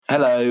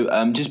Hello.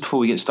 Just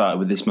before we get started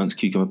with this month's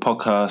Cucumber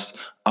podcast,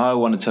 I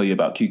want to tell you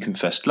about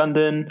Cucumfest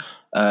London,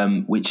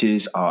 which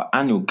is our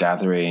annual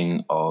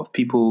gathering of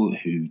people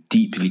who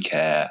deeply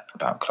care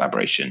about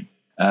collaboration.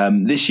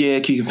 This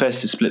year,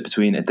 Cucumfest is split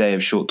between a day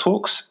of short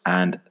talks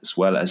and as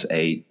well as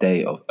a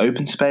day of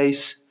open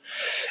space.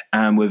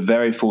 And we're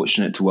very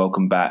fortunate to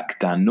welcome back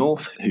Dan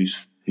North,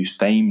 who's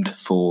famed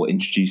for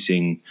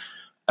introducing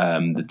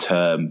the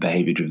term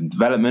behavior-driven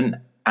development,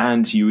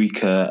 and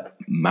Eureka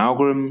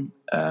Malgram,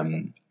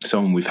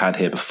 someone we've had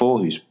here before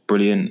who's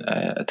brilliant,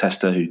 a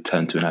tester who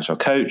turned to an agile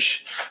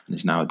coach and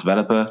is now a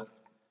developer.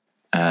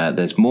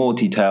 There's more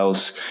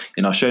details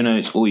in our show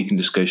notes, or you can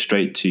just go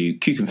straight to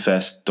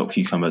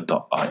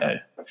cucumfest.cucumber.io.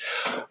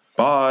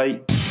 Bye.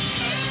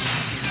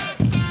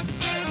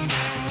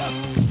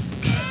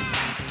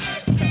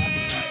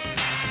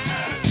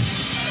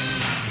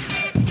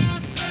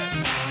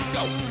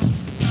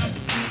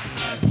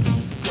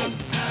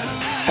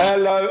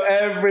 Hello,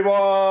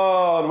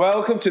 everyone.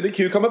 Welcome to the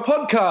Cucumber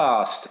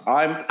Podcast.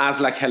 I'm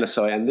Aslak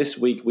Helasoy, and this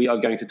week we are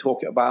going to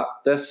talk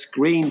about the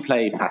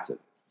screenplay pattern.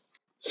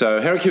 So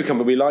here at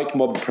Cucumber, we like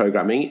mob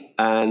programming,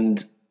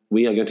 and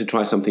we are going to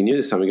try something new.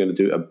 This time we're going to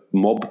do a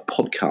mob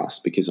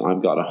podcast because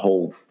I've got a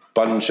whole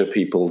bunch of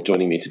people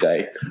joining me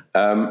today.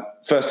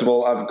 First of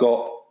all, I've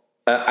got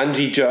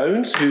Angie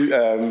Jones,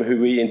 who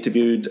we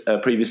interviewed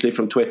previously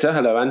from Twitter.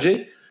 Hello,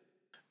 Angie.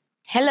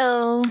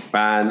 Hello.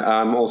 And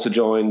I'm also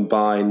joined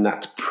by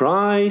Nat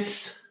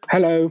Price.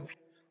 Hello.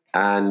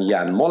 And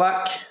Jan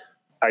Mollak.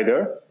 Hi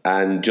there.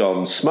 And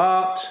John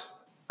Smart.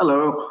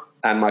 Hello.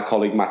 And my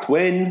colleague Matt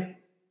Wynn.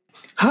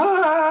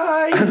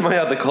 Hi. And my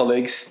other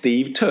colleague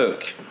Steve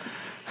Took.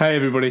 Hey,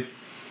 everybody.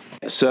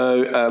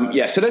 So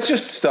let's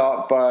just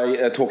start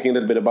by talking a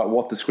little bit about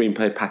what the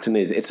screenplay pattern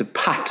is. It's a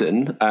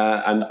pattern,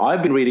 and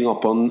I've been reading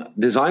up on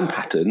design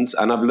patterns,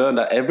 and I've learned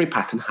that every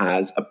pattern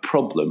has a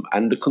problem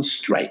and a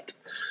constraint.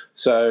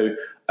 So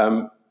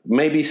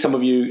maybe some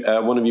of you,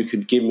 one of you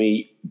could give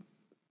me,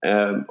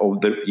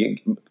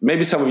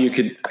 maybe some of you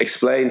could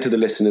explain to the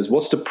listeners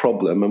what's the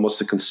problem and what's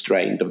the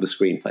constraint of the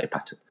screenplay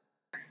pattern.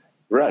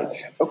 Right.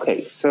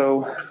 Okay.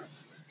 So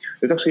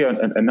there's actually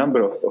a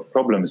number of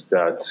problems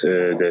that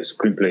the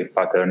screenplay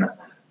pattern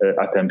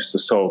attempts to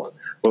solve.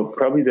 Well,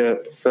 probably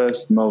the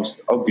first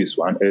most obvious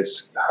one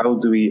is how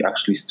do we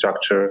actually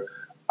structure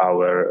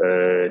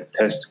our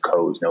test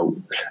code?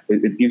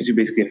 It gives you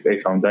basically a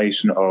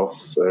foundation of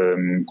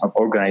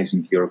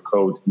organizing your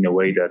code in a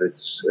way that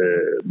it's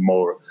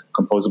more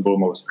composable,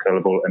 more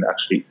scalable, and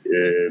actually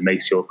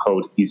makes your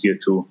code easier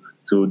to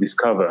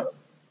discover.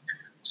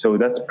 So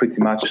that's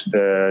pretty much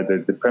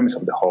the premise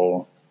of the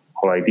whole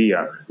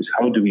idea, is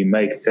how do we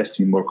make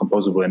testing more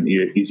composable and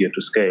easier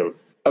to scale.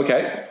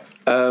 Okay.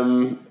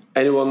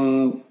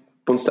 Anyone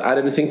wants to add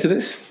anything to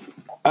this?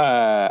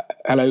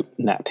 Hello,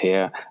 Nat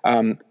here.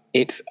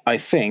 I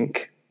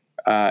think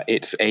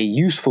it's a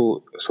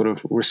useful sort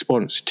of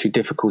response to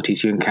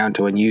difficulties you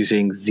encounter when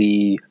using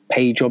the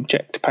page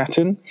object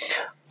pattern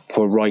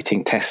for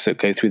writing tests that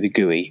go through the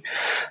GUI.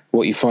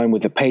 What you find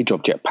with the page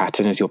object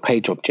pattern is your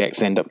page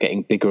objects end up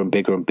getting bigger and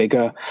bigger and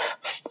bigger,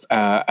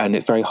 and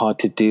it's very hard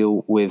to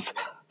deal with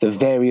the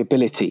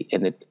variability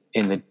in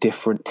the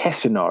different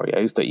test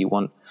scenarios that you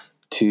want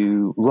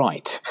to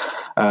write.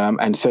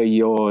 And so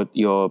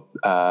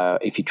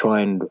if you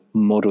try and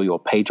model your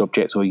page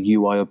objects or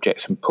UI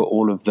objects and put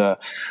all of the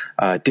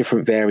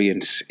different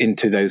variants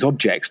into those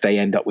objects, they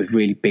end up with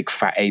really big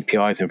fat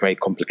APIs and very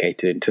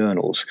complicated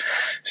internals.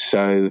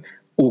 So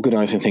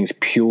organizing things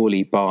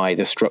purely by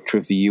the structure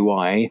of the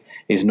UI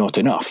is not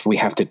enough. We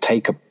have to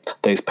take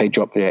those page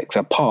objects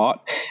apart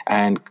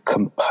and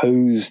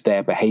compose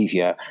their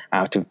behavior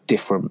out of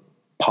different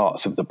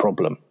parts of the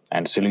problem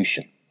and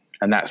solution.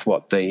 And that's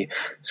what the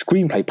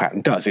screenplay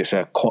pattern does.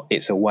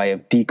 It's a way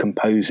of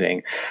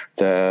decomposing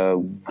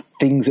the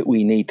things that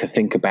we need to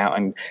think about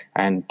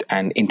and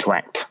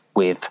interact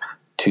with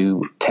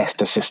to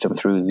test a system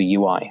through the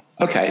UI.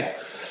 Okay.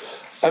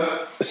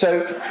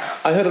 So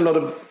I heard a lot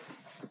of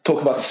talk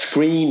about the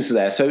screens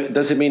there. So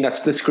does it mean that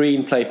the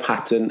screenplay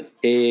pattern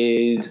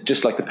is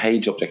just like the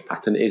page object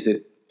pattern? Is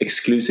it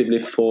exclusively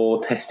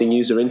for testing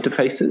user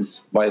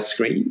interfaces via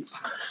screens?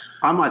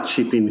 I might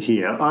chip in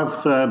here.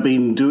 I've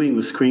been doing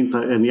the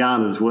screenplay, and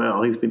Jan as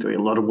well, he's been doing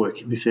a lot of work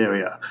in this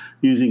area,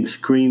 using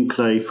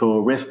screenplay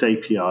for REST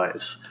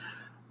APIs,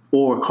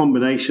 or a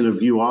combination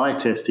of UI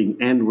testing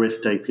and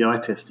REST API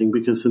testing,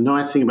 because the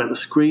nice thing about the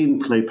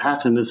screenplay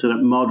pattern is that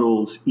it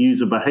models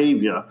user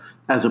behavior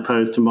as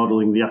opposed to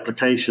modeling the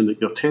application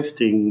that you're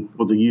testing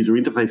or the user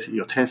interface that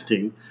you're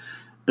testing.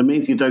 It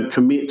means you don't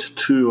commit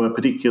to a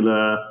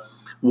particular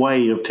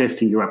way of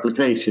testing your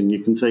application.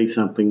 You can say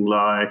something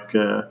like,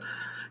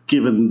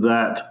 given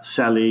that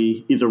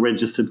Sally is a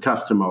registered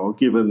customer, or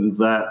given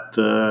that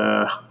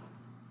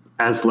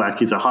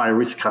Aslak is a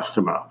high-risk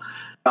customer.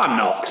 I'm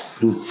not.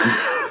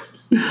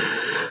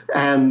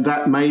 And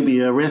that may be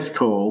a REST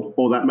call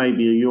or that may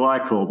be a UI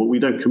call, but we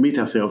don't commit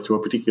ourselves to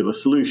a particular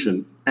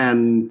solution.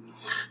 And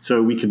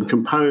so we can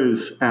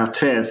compose our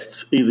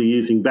tests either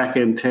using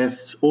back-end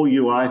tests or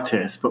UI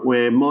tests, but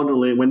we're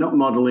not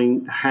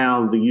modeling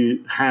how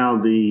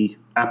the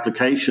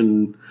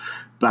application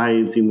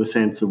behaves in the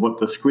sense of what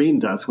the screen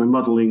does. We're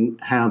modeling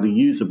how the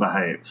user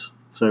behaves.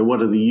 So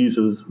what are the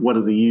users'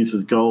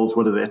 goals?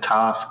 What are their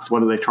tasks?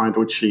 What are they trying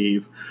to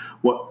achieve?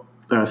 What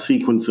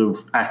sequence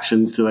of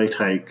actions do they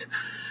take?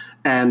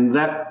 And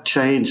that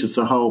changes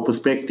the whole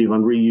perspective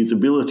on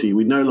reusability.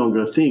 We no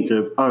longer think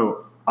of,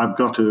 I've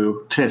got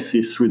to test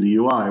this through the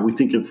UI. We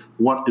think of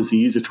what is the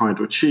user trying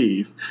to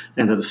achieve,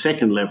 and at a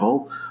second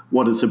level,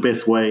 what is the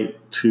best way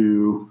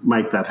to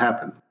make that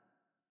happen.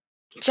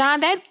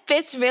 John, that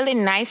fits really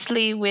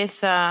nicely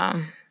with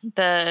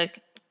the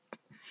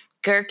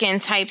Gherkin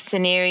type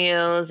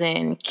scenarios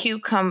and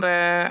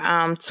Cucumber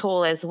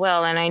tool as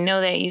well. And I know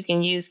that you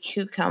can use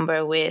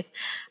Cucumber with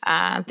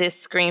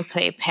this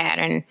screenplay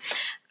pattern.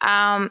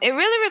 It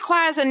really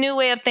requires a new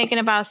way of thinking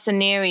about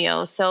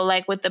scenarios. So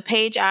like with the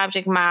page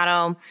object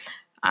model,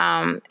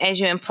 as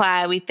you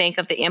imply, we think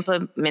of the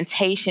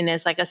implementation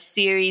as like a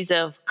series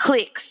of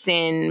clicks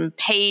and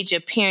page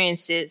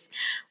appearances.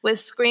 With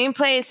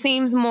screenplay, it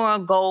seems more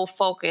goal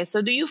focused.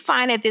 So do you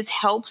find that this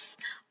helps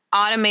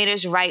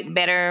automators write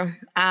better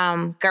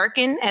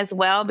Gherkin as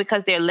well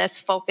because they're less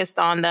focused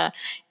on the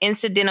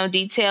incidental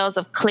details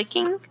of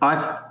clicking?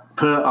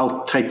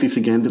 I'll take this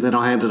again, but then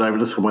I'll hand it over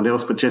to someone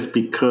else. But just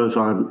because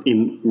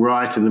I'm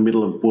right in the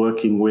middle of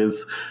working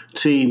with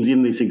teams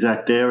in this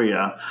exact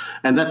area,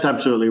 and that's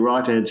absolutely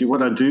right, Angie.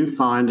 What I do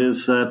find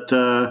is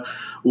that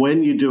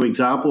when you do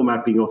example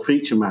mapping or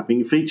feature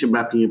mapping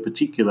in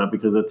particular,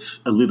 because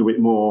it's a little bit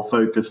more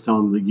focused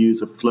on the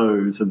user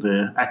flows and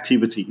their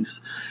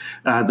activities,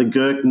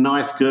 the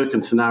nice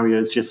Gherkin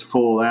scenarios just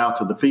fall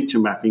out of the feature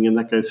mapping, and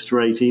that goes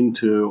straight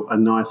into a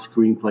nice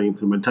screenplay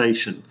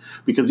implementation.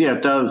 Because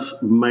it does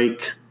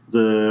make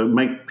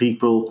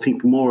people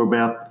think more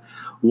about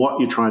what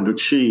you're trying to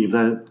achieve.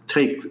 That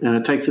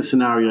takes a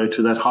scenario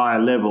to that higher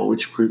level,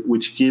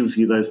 which gives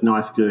you those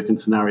nice Gherkin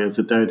scenarios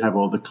that don't have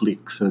all the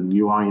clicks and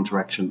UI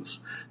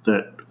interactions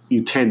that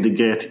you tend to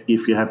get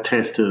if you have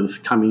testers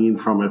coming in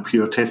from a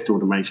pure test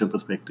automation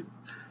perspective.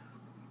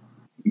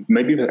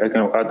 Maybe I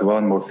can add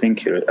one more thing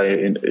here.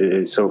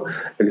 So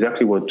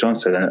exactly what John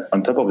said, and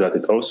on top of that,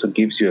 it also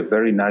gives you a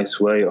very nice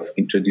way of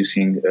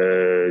introducing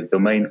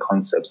domain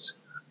concepts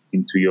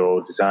into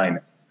your design.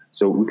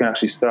 So we can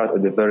actually start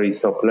at the very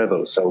top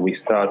level. So we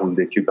start with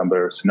the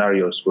Cucumber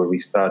scenarios where we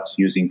start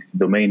using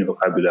domain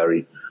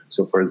vocabulary.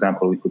 So for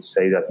example, we could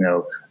say that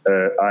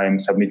I'm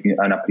submitting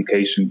an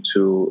application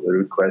to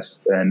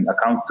request an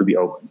account to be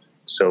opened.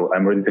 So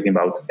I'm already talking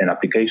about an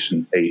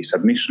application, a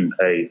submission,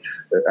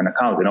 an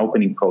account, an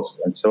opening process,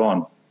 and so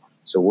on.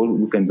 So what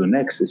we can do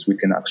next is we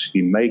can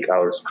actually make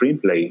our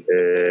screenplay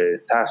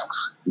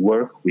tasks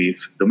work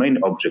with domain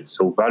objects,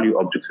 so value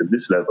objects at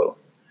this level.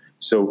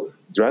 So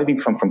driving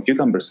from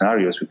Cucumber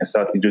scenarios, we can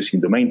start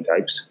introducing domain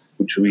types,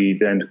 which we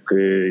then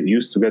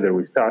use together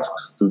with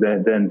tasks to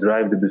then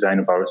drive the design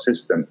of our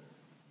system.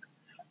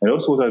 And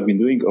also what I've been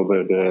doing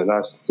over the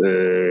last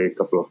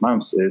couple of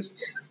months is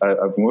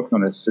I've been working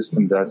on a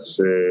system that's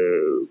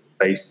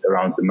based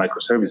around the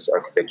microservice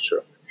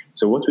architecture.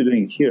 So what we're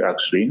doing here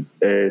actually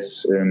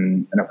is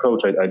an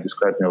approach I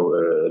described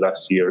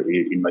last year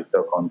in my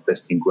talk on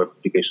testing web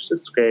applications at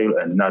scale,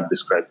 and Nat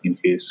described in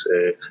his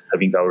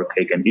having our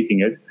cake and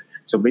eating it.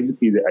 So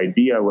basically the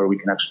idea where we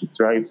can actually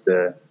drive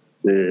the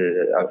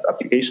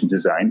application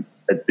design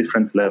at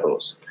different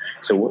levels.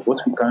 So what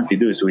we currently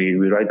do is we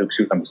write the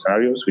Cucumber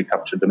scenarios, we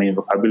capture domain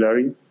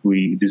vocabulary,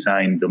 we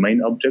design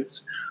domain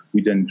objects,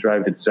 we then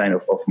drive the design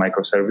of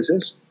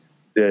microservices,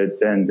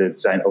 then the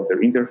design of their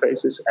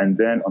interfaces, and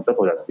then on top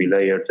of that we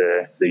layer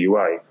the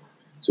UI.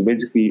 So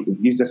basically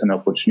it gives us an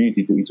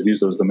opportunity to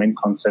introduce those domain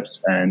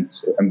concepts and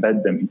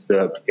embed them into the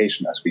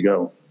application as we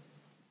go.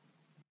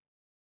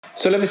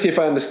 So let me see if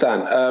I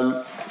understand.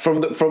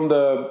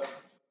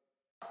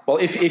 Well,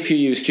 if you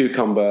use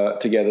Cucumber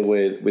together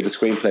with the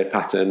screenplay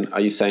pattern, are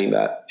you saying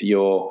that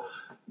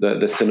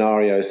the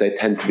scenarios, they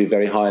tend to be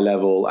very high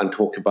level and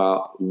talk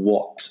about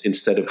what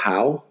instead of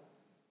how?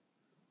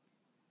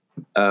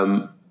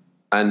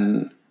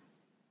 And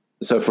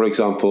so, for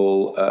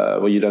example,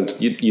 you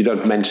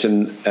don't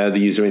mention the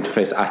user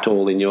interface at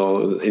all in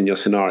your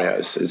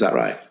scenarios. Is that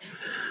right?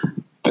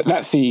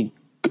 That's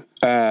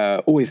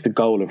always the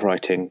goal of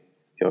writing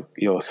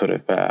your sort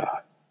of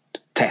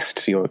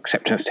tests, your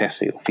acceptance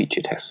tests, your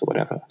feature tests, or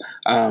whatever.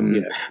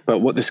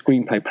 But what the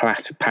screenplay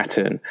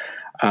pattern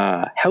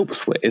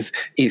helps with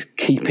is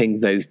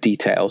keeping those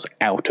details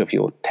out of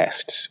your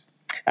tests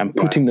and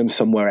putting them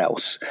somewhere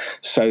else,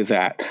 so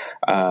that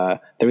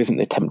there isn't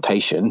the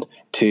temptation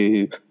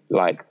to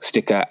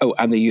stick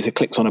and the user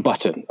clicks on a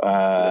button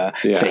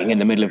thing in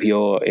the middle of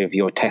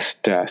your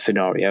test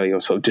scenario,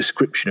 your sort of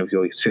description of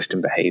your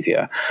system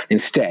behavior.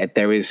 Instead,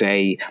 there is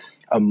a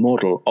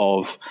model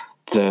of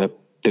the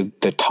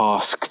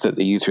task that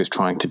the user is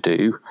trying to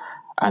do,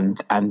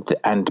 and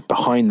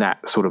behind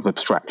that sort of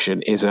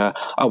abstraction is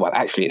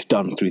actually it's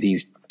done through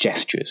these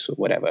gestures or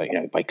whatever,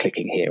 by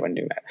clicking here and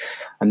doing that.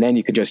 And then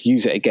you can just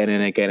use it again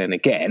and again and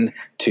again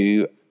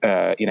to,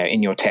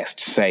 in your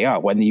tests say,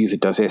 when the user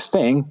does this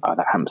thing,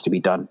 that happens to be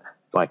done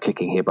by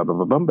clicking here, blah, blah,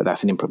 blah, blah, but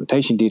that's an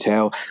implementation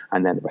detail,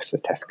 and then the rest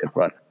of the test could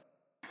run.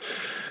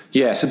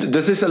 Yeah, so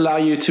does this allow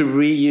you to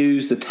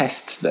reuse the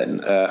tests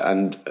then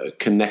and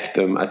connect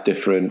them at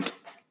different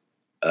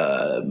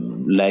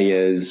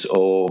layers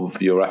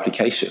of your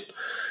application?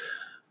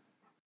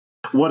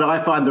 What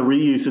I find the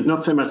reuse is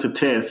not so much a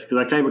test,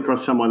 because I came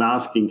across someone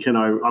asking,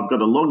 I've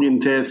got a login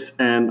test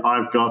and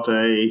I've got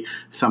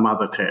some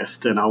other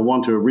test, and I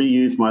want to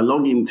reuse my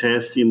login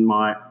test in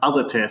my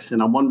other test, and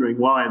I'm wondering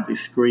why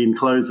this screen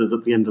closes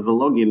at the end of the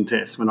login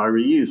test when I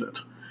reuse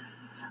it.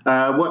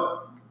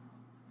 What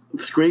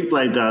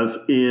Screenplay does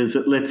is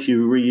it lets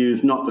you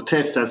reuse not the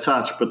test as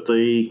such, but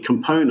the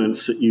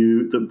components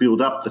that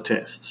build up the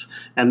tests,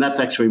 and that's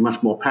actually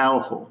much more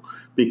powerful.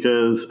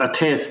 Because a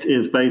test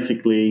is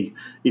basically,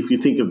 if you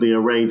think of the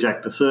array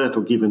Jack assert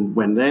or given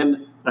when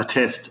then, a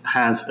test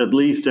has at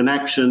least an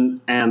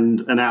action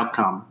and an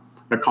outcome,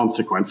 a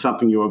consequence,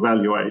 something you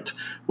evaluate.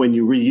 When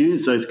you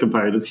reuse those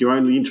components, you're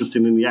only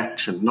interested in the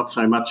action, not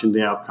so much in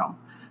the outcome.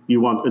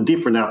 You want a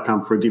different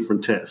outcome for a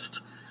different test.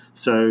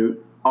 So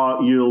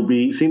you'll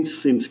be,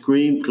 since in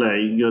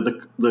Screenplay,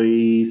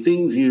 the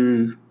things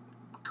you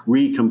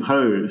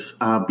recompose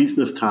are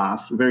business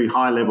tasks, very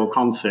high-level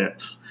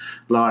concepts,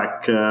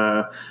 like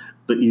that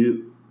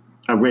you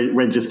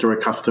register a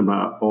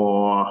customer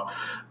or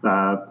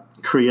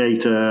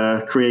create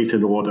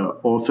an order,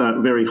 or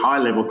so very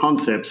high-level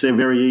concepts. They're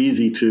very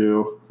easy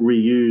to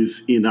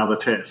reuse in other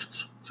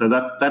tests. So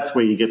that's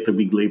where you get the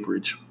big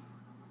leverage.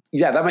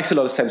 Yeah, that makes a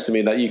lot of sense to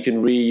me, that you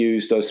can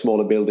reuse those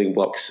smaller building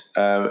blocks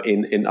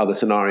in other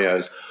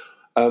scenarios.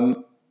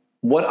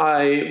 What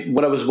I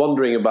was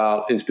wondering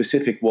about in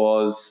specific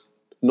was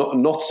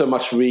not so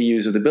much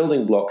reuse of the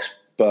building blocks,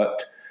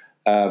 but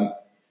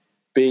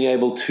being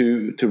able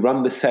to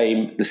run the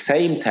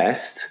same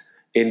test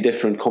in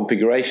different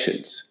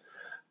configurations.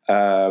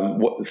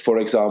 For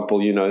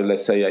example,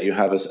 let's say that you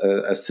have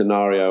a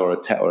scenario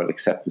or an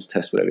acceptance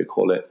test, whatever you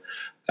call it,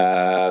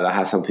 that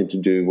has something to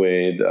do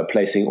with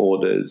placing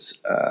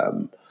orders,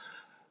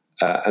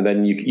 and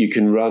then you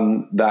can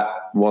run that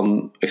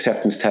one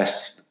acceptance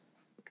test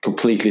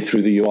completely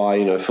through the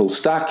UI, full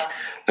stack,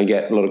 and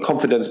get a lot of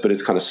confidence, but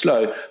it's kind of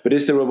slow. But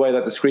is there a way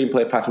that the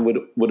Screenplay pattern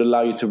would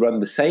allow you to run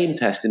the same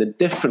test in a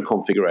different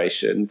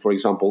configuration, for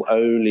example,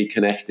 only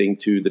connecting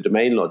to the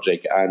domain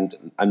logic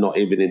and not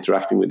even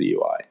interacting with the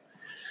UI?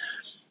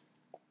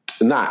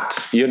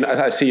 Nat,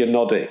 I see you're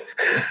nodding.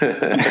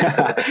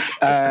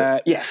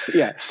 Yes,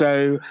 yeah.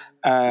 So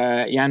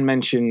Jan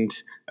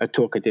mentioned a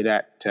talk I did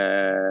at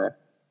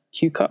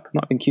QCup,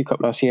 not in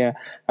QCup last year,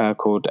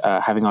 called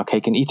Having Our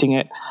Cake and Eating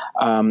It.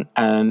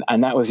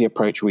 And that was the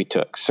approach we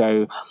took.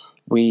 So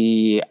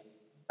we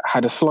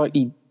had a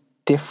slightly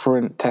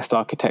different test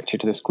architecture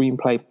to the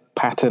Screenplay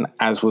pattern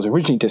as was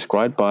originally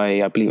described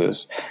by, I believe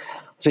was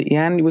it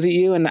Jan? Was it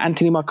you and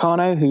Anthony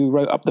Marcano who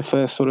wrote up the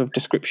first sort of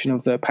description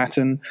of the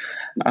pattern?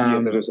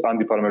 Yes, it was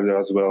Andy Palmer there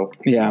as well.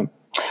 Yeah.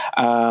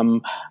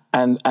 And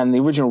the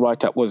original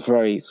write-up was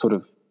very sort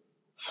of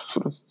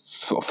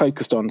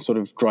focused on sort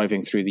of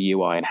driving through the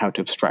UI and how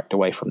to abstract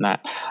away from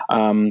that.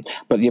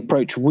 But the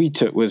approach we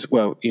took was,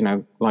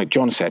 like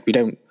John said, we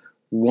don't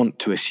want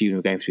to assume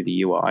we're going through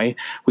the UI.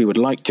 We would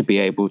like to be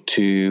able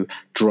to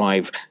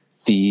drive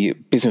the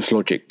business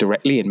logic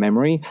directly in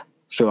memory,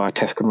 so our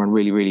test can run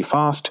really, really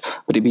fast.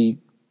 But we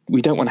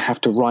don't want to have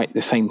to write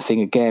the same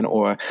thing again,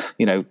 or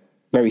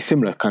very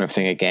similar kind of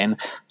thing again,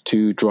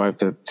 to drive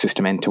the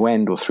system end to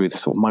end or through the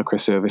sort of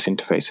microservice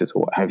interfaces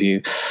or what have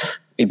you.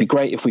 It'd be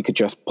great if we could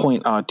just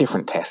point our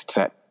different tests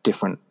at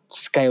different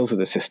scales of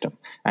the system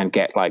and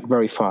get like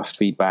very fast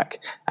feedback,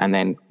 and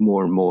then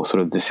more and more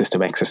sort of the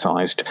system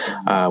exercised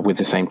with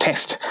the same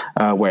test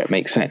where it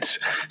makes sense.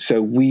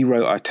 So we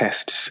wrote our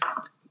tests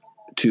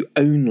to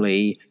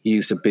only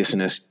use the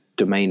business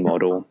domain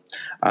model,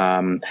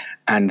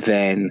 and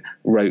then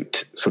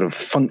wrote sort of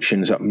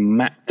functions that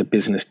map the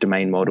business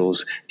domain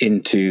models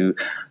into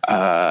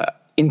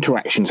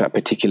interactions at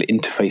particular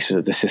interfaces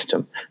of the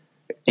system.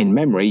 In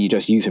memory, you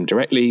just use them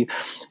directly,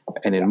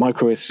 and in a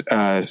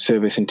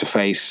microservice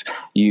interface,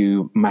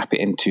 you map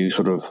it into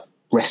sort of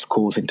REST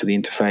calls into the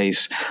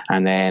interface,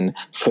 and then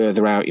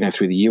further out,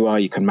 through the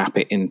UI, you can map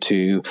it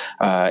into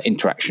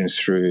interactions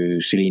through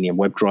Selenium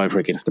WebDriver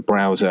against the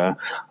browser.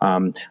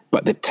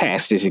 But the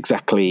test is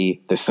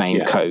exactly the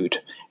same code.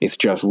 It's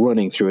just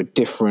running through a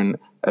different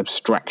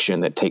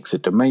abstraction that takes a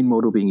domain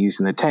model being used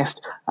in the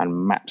test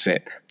and maps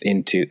it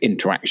into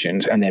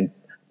interactions, and then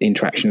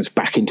interactions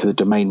back into the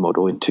domain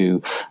model,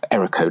 into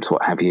error codes,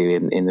 what have you,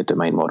 in the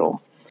domain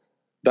model.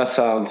 That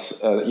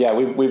sounds,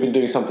 we've been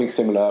doing something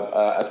similar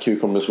at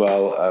QCOM as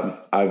well.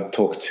 I've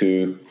talked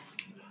to,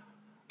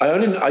 I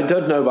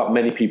don't know about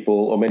many people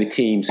or many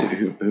teams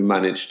who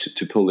managed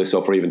to pull this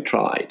off or even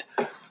tried.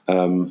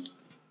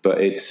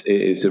 But it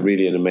is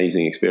really an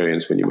amazing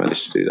experience when you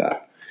manage to do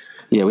that.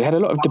 Yeah, we had a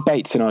lot of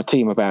debates in our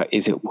team about,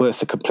 is it worth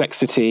the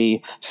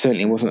complexity?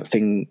 Certainly wasn't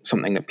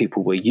something that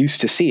people were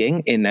used to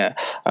seeing in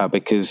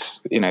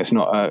because it's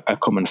not a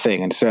common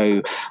thing, and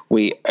so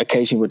we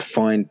occasionally would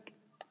find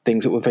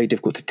things that were very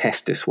difficult to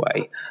test this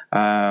way.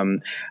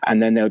 And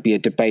then there would be a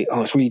debate,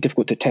 it's really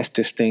difficult to test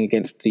this thing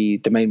against the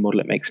domain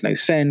model, it makes no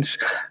sense.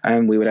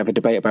 And we would have a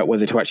debate about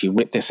whether to actually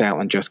rip this out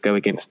and just go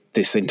against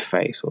this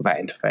interface or that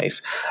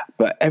interface.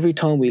 But every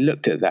time we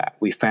looked at that,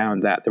 we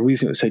found that the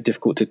reason it was so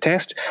difficult to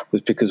test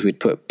was because we'd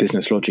put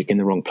business logic in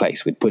the wrong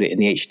place. We'd put it in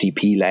the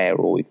HTTP layer,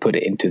 or we'd put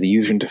it into the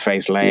user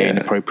interface layer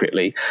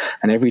inappropriately.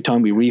 And every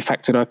time we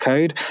refactored our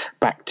code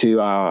back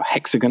to our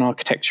hexagon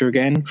architecture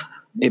again,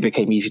 it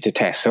became easy to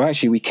test. So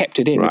actually we kept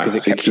it in because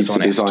it kept us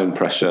honest. Design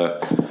pressure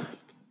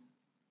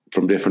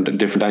from different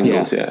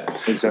angles,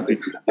 Exactly.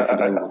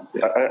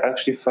 I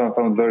actually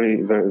found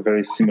very, very,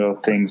 very similar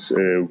things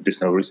with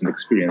this recent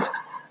experience.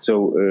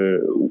 So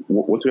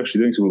what we're actually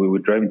doing is we were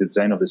driving the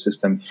design of the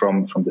system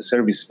from the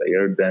service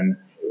layer, then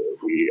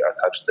we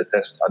attached the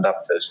test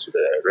adapters to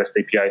the REST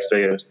APIs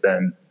layers,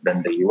 then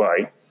the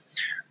UI.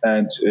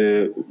 And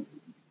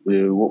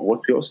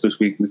what we also do is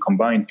we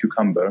combine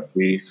Cucumber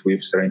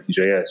with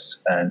Serenity.js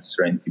and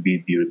Serenity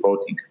BD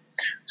reporting.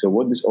 So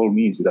what this all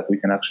means is that we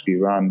can actually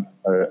run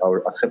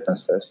our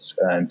acceptance tests.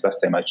 And last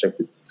time I checked,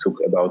 it took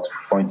about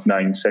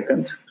 0.9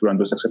 seconds to run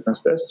those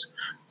acceptance tests,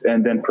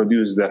 and then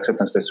produce the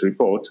acceptance test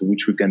report,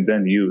 which we can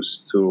then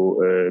use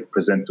to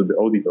present to the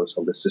auditors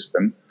of the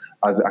system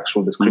as an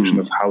actual description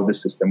of how the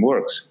system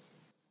works.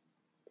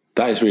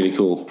 That is really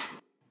cool.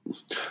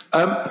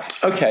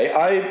 Okay,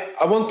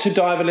 I want to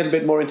dive a little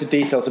bit more into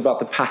details about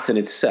the pattern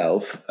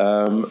itself.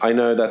 I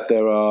know that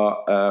there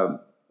are,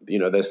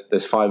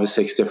 there's 5 or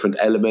 6 different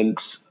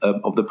elements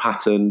of the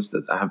patterns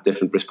that have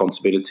different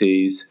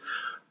responsibilities.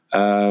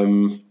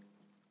 John,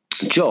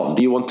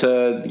 do you want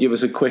to give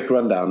us a quick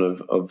rundown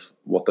of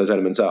what those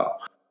elements are?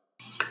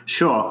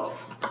 Sure.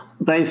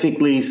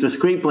 Basically, the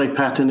screenplay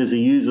pattern is a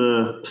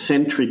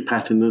user-centric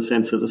pattern in the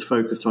sense that it's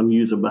focused on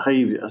user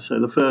behavior. So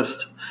the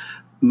first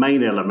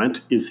main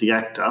element is the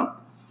actor.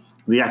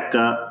 The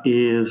actor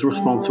is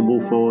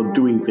responsible for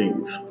doing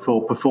things,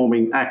 for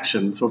performing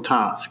actions or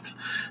tasks.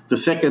 The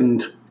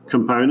second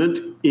component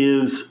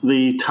is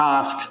the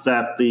task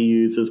that the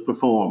users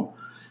perform.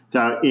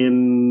 So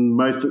in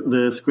most of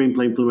the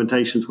screenplay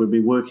implementations we've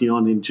been working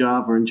on in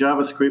Java and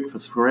JavaScript for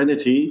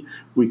Serenity,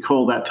 we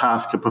call that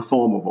task a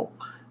performable.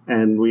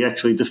 And we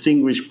actually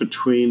distinguish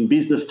between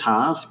business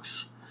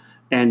tasks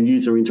and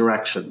user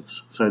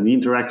interactions. So the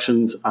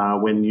interactions are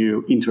when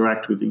you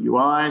interact with the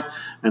UI,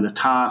 and a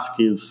task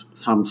is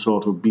some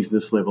sort of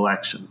business level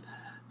action.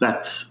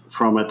 That's,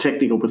 from a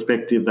technical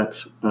perspective,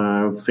 that's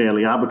a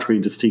fairly arbitrary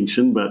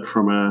distinction, but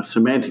from a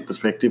semantic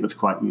perspective, it's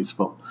quite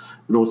useful.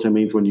 It also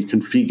means when you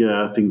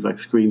configure things like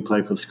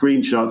screenplay for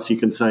screenshots, you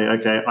can say,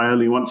 okay, I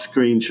only want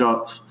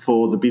screenshots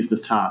for the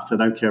business tasks. I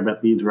don't care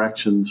about the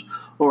interactions,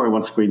 or I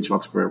want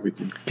screenshots for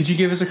everything. Could you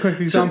give us a quick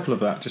example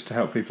of that, just to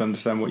help people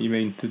understand what you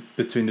mean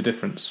between the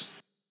difference?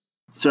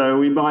 So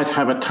we might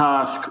have a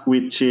task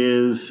which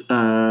is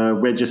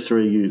register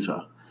a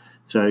user.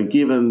 So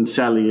given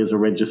Sally is a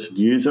registered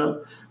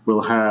user,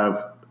 we'll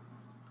have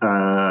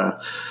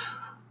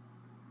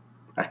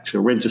actually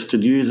a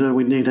registered user.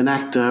 We need an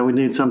actor. We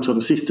need some sort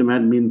of system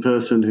admin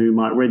person who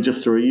might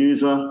register a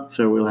user.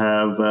 So we'll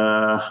have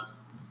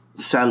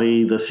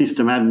Sally, the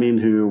system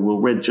admin, who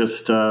will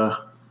register.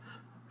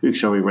 Who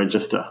shall we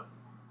register?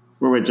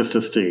 We'll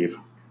register Steve.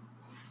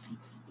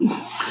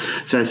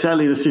 So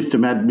Sally, the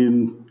system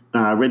admin,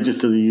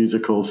 registers a user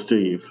called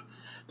Steve.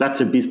 That's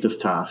a business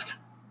task.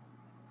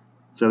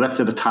 So that's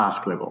at a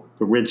task level.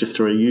 The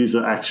register a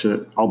user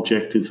action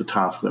object is a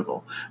task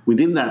level.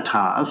 Within that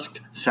task,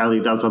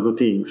 Sally does other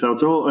things. So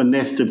it's all a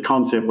nested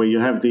concept where you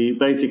have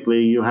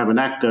you have an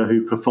actor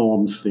who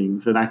performs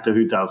things, an actor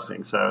who does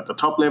things. So at the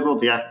top level,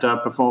 the actor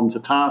performs a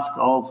task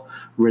of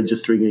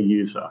registering a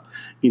user.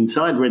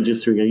 Inside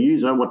registering a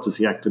user, what does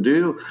the actor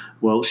do?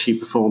 Well, she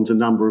performs a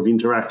number of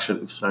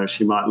interactions. So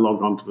she might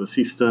log onto the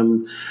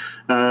system.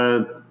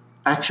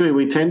 Actually,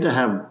 we tend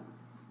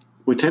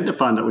to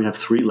find that we have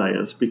 3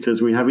 layers,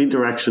 because we have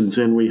interactions,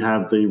 then we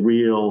have the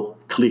real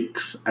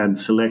clicks and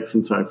selects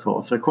and so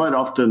forth. So quite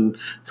often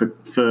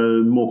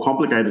for more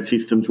complicated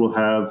systems, we'll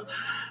have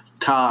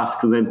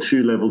tasks and then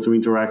 2 levels of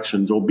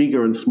interactions, or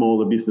bigger and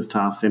smaller business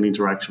tasks and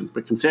interactions.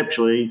 But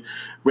conceptually,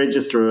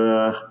 register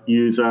a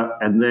user,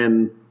 and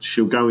then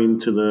she'll go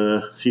into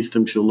the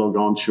system, she'll log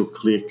on, she'll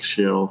click,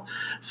 she'll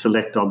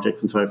select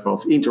objects and so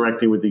forth,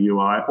 interacting with the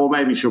UI, or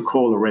maybe she'll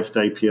call a REST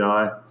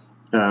API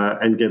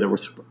and get a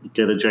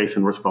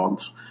JSON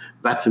response.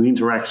 That's an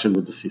interaction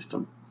with the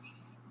system.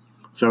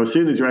 So as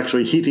soon as you're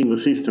actually hitting the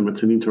system,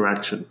 it's an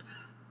interaction.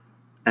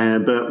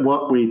 But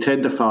what we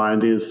tend to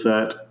find is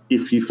that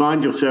if you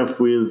find yourself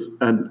with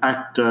an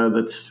actor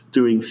that's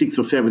doing 6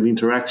 or 7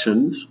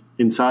 interactions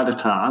inside a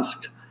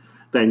task,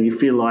 then you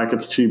feel like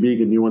it's too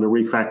big and you want to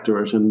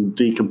refactor it and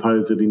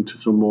decompose it into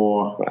some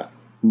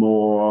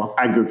more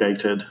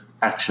aggregated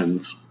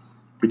actions,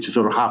 which is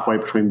sort of halfway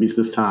between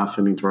business tasks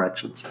and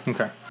interactions.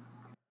 Okay.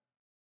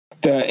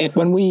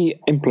 When we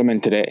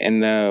implemented it in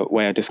the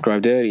way I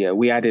described earlier,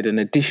 we added an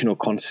additional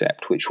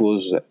concept, which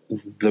was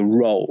the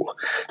role.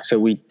 So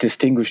we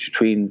distinguished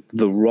between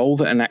the role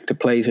that an actor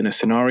plays in a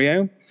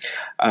scenario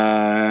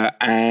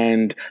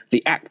and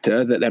the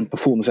actor that then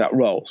performs that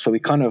role. So we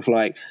kind of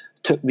like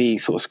took the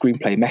sort of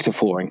screenplay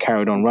metaphor and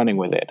carried on running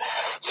with it.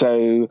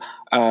 So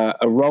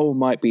a role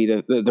might be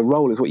the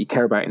role is what you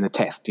care about in the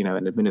test,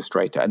 an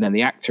administrator, and then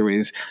the actor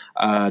is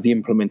the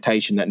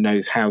implementation that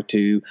knows how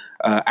to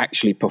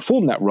actually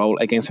perform that role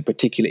against a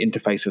particular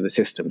interface of the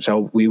system.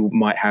 So we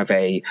might have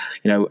a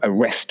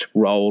REST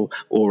role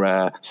or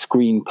a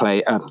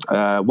screenplay,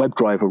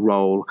 WebDriver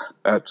role.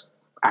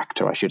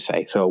 Actor, I should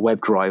say. So a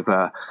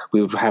WebDriver,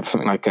 we would have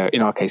something like,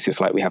 in our case, it's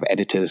like we have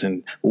editors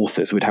and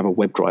authors. We'd have a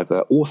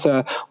WebDriver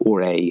author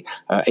or a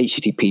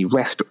HTTP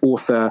REST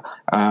author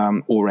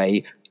or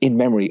a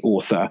in-memory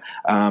author,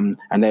 and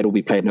they'd all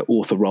be playing an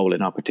author role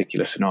in our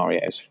particular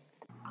scenarios.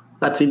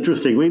 That's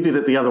interesting. We did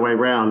it the other way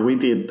around. We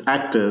did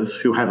actors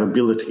who have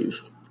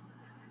abilities.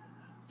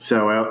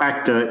 So our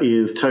actor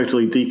is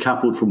totally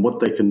decoupled from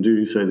what they can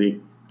do,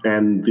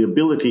 and the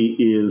ability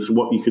is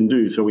what you can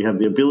do. So we have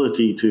the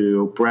ability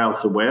to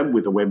browse the web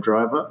with a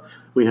WebDriver.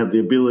 We have the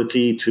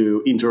ability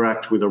to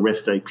interact with a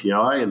REST API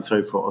and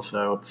so forth.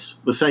 So it's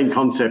the same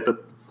concept,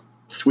 but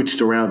switched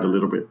around a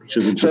little bit, which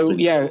is interesting.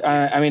 So,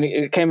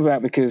 it came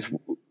about because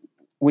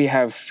we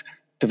have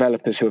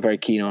developers who are very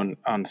keen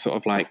on sort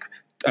of like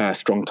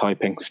strong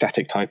typing,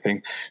 static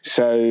typing.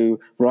 So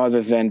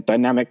rather than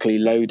dynamically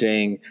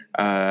loading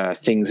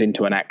things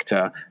into an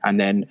actor and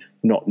then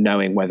not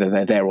knowing whether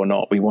they're there or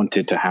not, we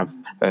wanted to have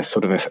a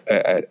sort of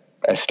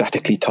a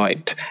statically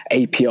typed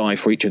API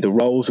for each of the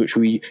roles, which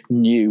we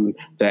knew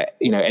that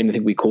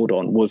anything we called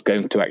on was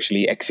going to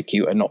actually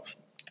execute and not,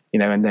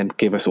 and then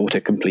give us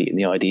autocomplete in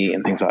the IDE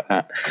and things like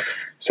that.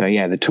 So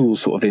yeah, the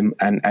tools sort of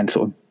and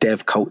sort of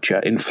dev culture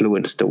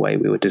influenced the way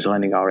we were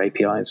designing our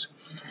APIs.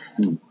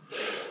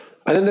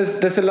 And then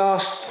there's a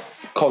last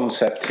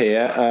concept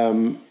here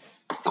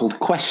called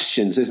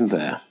questions, isn't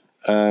there?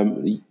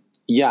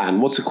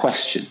 Jan, what's a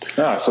question?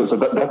 So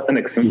that's an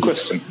excellent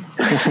question.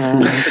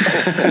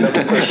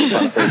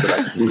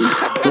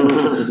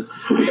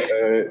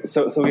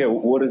 So yeah,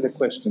 what is a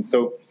question?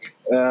 So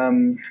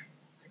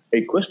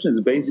a question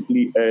is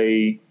basically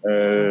a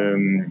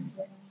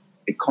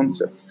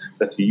concept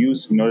that you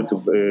use in order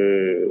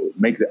to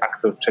make the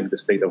actor check the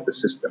state of the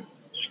system.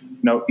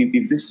 Now,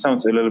 if this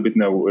sounds a little bit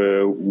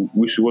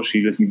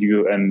wishy-washy, let me give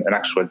you an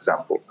actual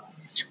example.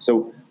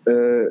 So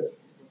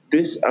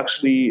this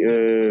actually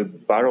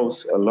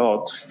borrows a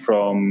lot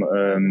from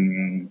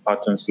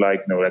patterns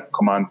like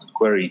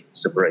command-query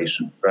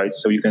separation, right?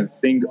 So you can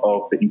think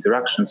of the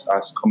interactions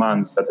as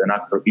commands that an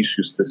actor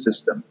issues to the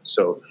system.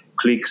 So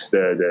clicks,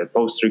 the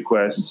post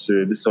requests,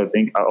 this sort of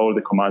thing are all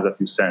the commands that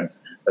you send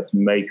that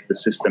make the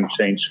system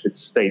change its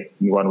state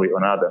in one way or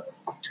another.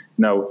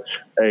 Now,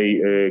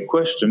 a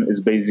question is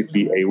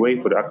basically a way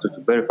for the actor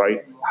to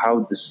verify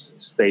how this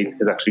state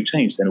has actually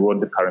changed and what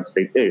the current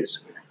state is.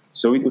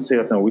 So we could say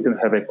that now we can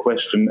have a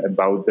question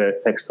about the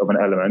text of an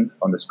element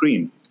on the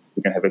screen.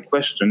 We can have a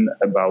question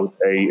about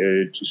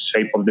a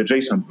shape of the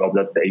JSON blob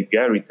that the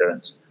API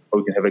returns. Or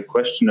we can have a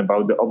question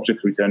about the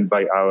object returned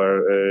by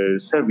our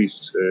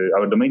service,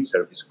 our domain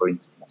service, for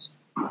instance.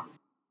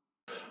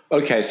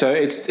 Okay, so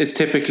it's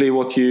typically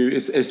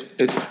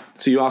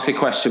so you ask a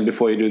question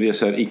before you do the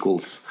assert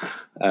equals,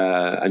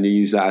 and you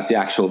use that as the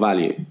actual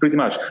value. Pretty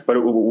much. But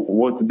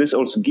what this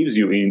also gives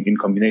you in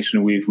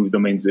combination with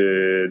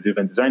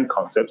domain-driven design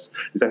concepts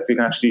is that we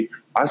can actually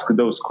ask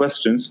those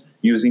questions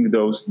using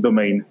those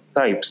domain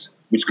types,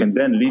 which can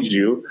then lead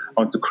you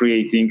onto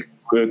creating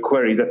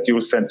queries that you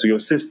will send to your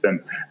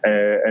system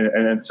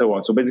and so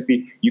on. So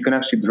basically, you can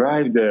actually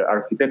drive the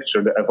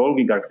architecture, the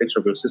evolving architecture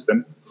of your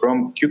system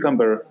from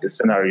Cucumber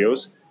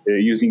scenarios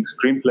using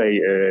screenplay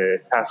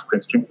tasks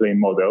and screenplay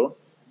model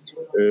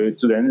to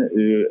then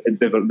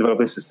develop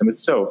the system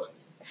itself.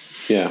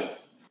 Yeah.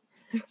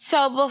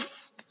 So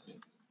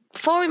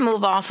before we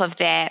move off of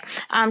that,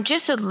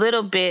 just a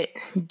little bit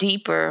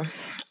deeper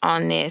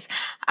on this,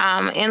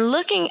 in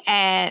looking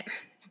at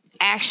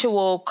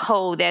actual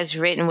code that's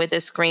written with a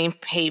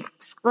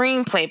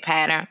screenplay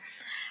pattern,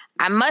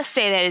 I must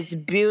say that it's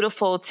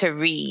beautiful to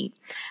read.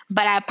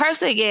 But I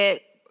personally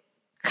get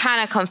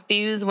kind of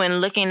confused when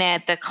looking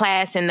at the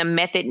class and the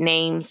method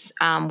names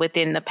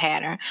within the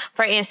pattern.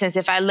 For instance,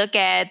 if I look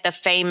at the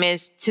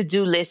famous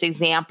to-do list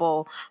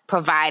example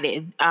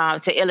provided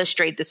to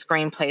illustrate the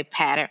screenplay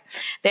pattern,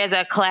 there's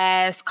a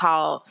class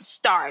called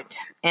start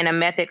and a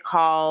method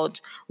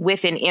called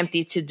with an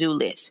empty to-do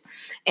list.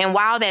 And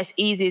while that's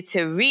easy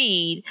to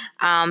read,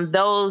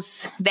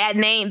 those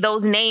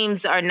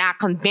names are not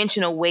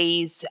conventional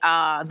ways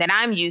that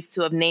I'm used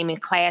to of naming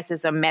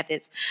classes or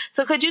methods.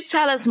 So could you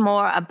tell us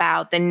more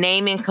about the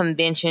naming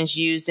conventions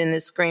used in the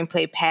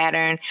screenplay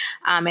pattern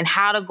and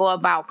how to go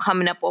about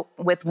coming up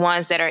with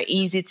ones that are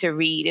easy to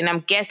read? And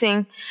I'm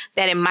guessing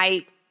that it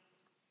might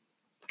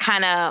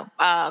kind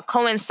of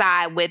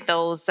coincide with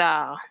those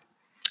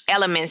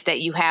elements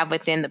that you have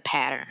within the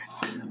pattern?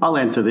 I'll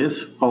answer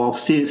this. I'll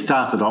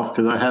start it off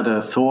because I had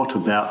a thought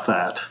about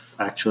that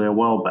actually a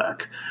while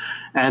back.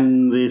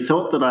 And the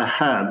thought that I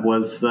had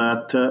was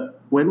that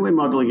when we're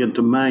modeling a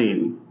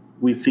domain,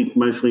 we think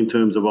mostly in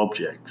terms of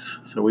objects.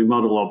 So we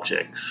model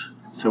objects.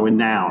 So we're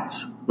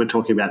nouns. We're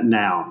talking about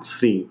nouns,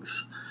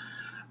 things.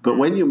 But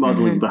when you're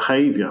modeling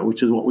behavior,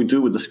 which is what we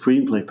do with the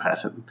screenplay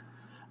pattern,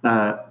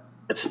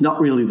 it's not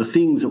really the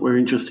things that we're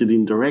interested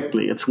in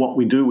directly. It's what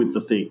we do with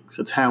the things.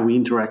 It's how we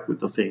interact with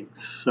the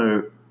things.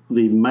 So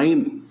the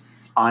main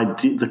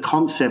idea, the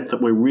concept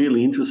that we're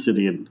really interested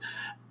in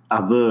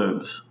are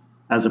verbs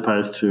as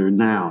opposed to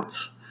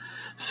nouns.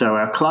 So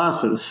our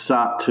classes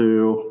start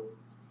to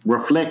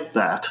reflect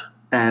that,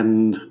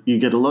 and you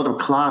get a lot of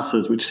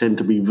classes which tend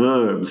to be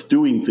verbs,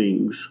 doing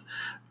things,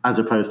 as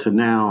opposed to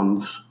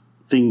nouns,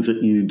 things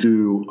that you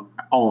do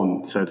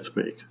on, so to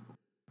speak.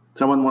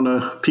 Someone want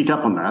to pick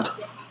up on that?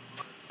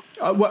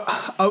 I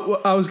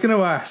was going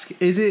to ask,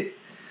 is it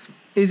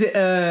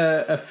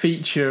a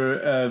feature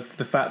of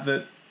the fact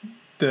that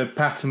the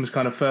pattern was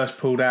kind of first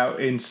pulled out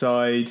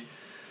inside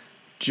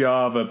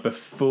Java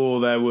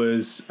before there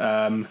was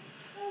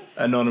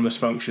anonymous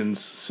functions?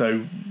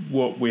 So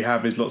what we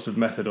have is lots of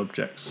method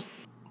objects.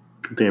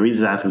 There is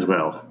that as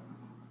well.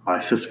 I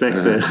suspect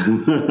that.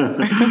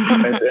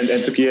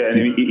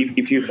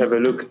 If you have a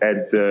look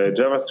at the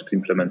JavaScript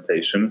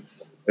implementation,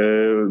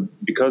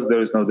 because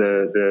there is now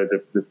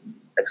the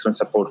excellent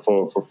support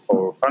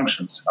for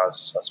functions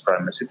as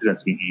primary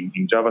citizens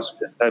in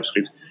JavaScript and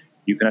TypeScript,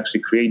 you can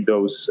actually create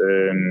those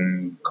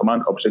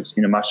command objects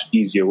in a much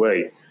easier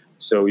way.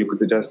 So you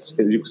could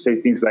say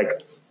things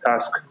like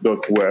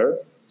task.where,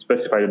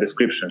 specify the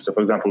description. So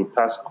for example,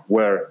 task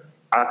where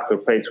actor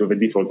pays with a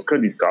default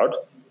credit card,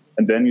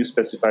 and then you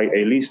specify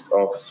a list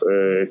of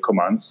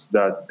commands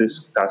that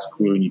this task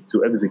will need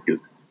to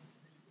execute.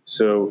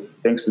 So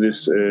thanks to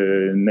this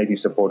native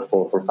support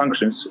for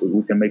functions,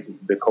 we can make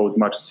the code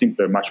much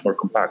simpler, much more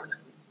compact.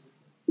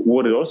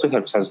 What it also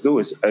helps us do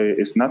is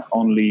not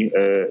only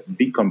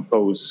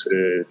decompose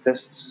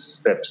test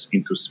steps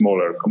into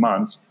smaller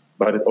commands,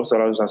 but it also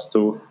allows us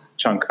to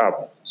chunk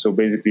up. So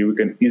basically, we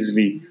can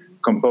easily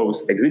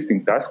compose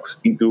existing tasks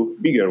into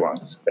bigger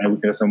ones, and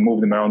we can also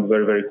move them around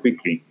very, very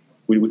quickly,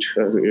 which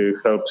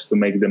helps to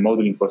make the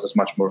modeling process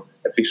much more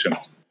efficient.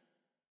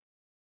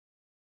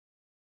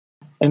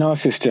 In our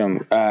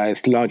system,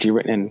 it's largely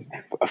written in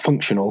a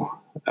functional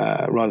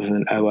rather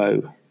than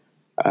OO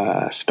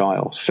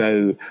style.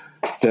 So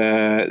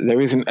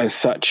there isn't as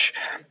such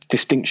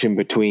distinction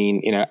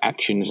between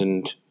actions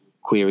and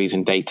queries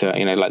and data.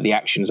 Like the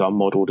actions are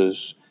modeled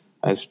as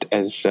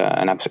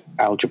an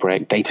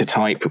algebraic data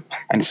type,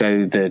 and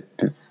so the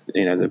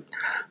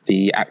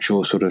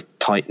actual sort of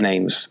type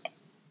names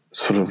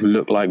sort of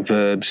look like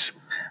verbs,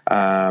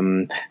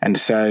 and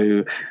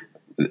so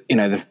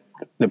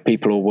the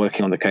people who are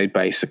working on the code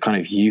base are kind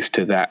of used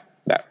to that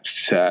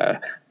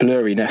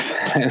blurriness,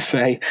 let's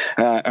say.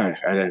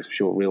 I'm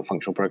sure real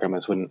functional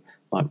programmers wouldn't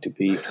like to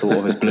be thought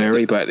of as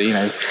blurry, but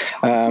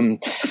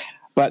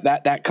but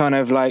that kind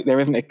of like there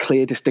isn't a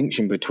clear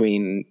distinction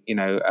between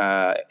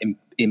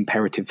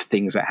imperative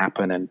things that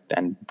happen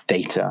and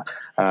data,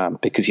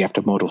 because you have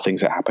to model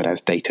things that happen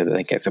as data that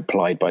then gets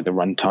applied by the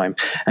runtime,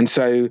 and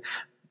so.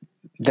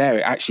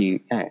 There,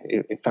 actually,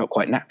 it felt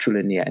quite natural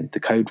in the end. The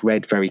code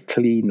read very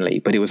cleanly,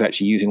 but it was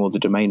actually using all the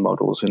domain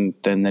models, and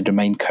then the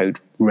domain code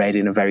read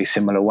in a very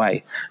similar way,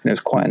 and it was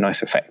quite a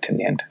nice effect in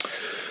the end.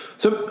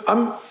 So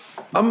I'm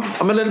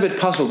a little bit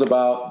puzzled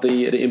about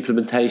the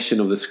implementation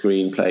of the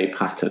screenplay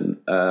pattern,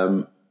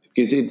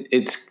 because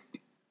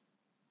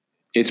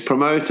it's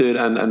promoted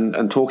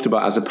and talked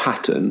about as a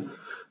pattern,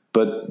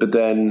 but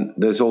then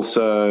there's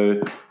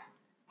also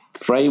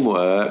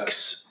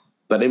frameworks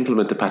that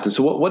implement the pattern.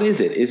 So what is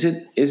it? Is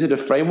it a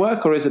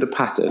framework or is it a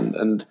pattern?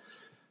 And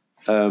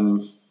who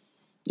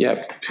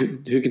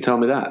can tell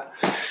me that?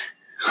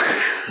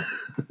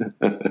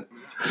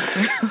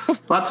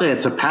 I'd say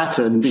it's a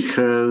pattern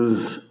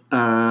because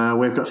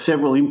we've got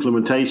several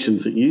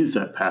implementations that use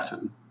that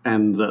pattern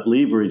and that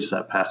leverage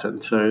that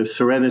pattern. So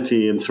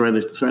Serenity and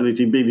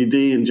Serenity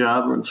BDD in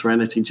Java and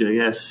Serenity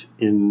JS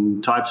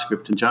in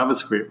TypeScript and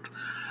JavaScript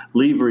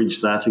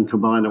leverage that and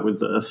combine it with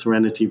the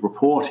Serenity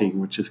reporting,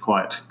 which is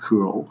quite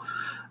cool.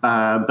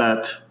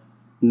 But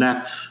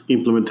Nat's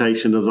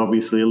implementation is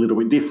obviously a little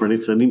bit different.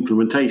 It's an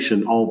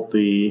implementation of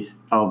the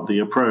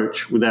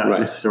approach without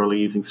necessarily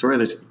using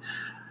Serenity.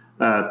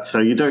 So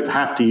you don't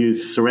have to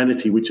use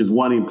Serenity, which is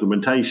one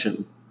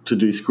implementation, to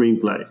do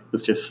screenplay.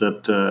 It's just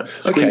that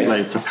screenplay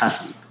is the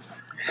pattern.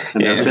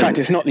 In fact,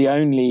 it's not the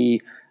only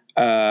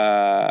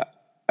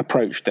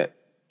approach that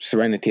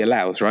Serenity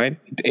allows, right?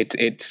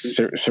 It's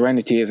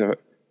Serenity is a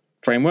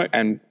framework,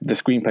 and the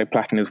screenplay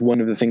pattern is one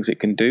of the things it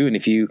can do. And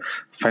if you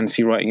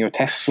fancy writing your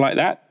tests like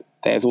that,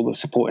 there's all the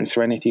support in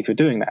Serenity for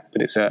doing that.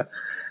 But it's a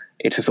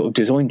sort of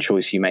design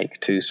choice you make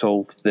to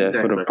solve the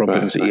sort of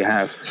problems that you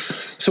have.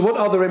 So, what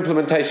other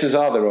implementations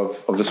are there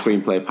of the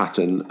screenplay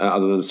pattern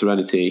other than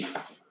Serenity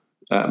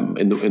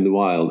in the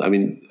wild? I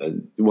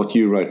mean, what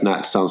you wrote,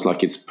 Nat, sounds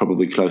like it's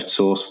probably closed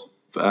source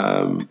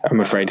I'm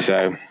afraid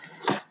so.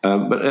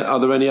 But are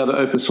there any other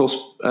open source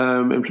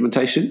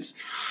implementations?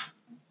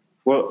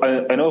 Well,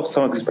 I know of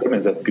some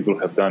experiments that people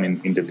have done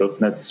in the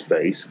 .NET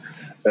space.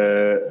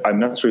 I'm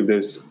not sure if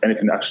there's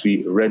anything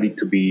actually ready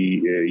to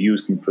be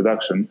used in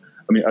production.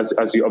 I mean,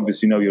 as you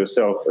obviously know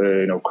yourself,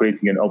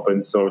 creating an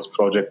open source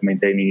project,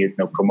 maintaining it,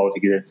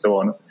 promoting it, and so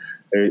on,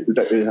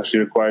 it actually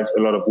requires a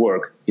lot of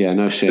work. Yeah,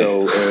 no shit.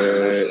 So,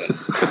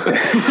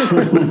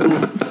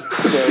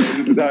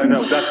 there are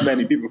not that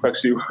many people who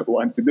actually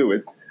want to do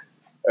it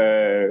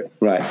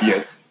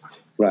yet.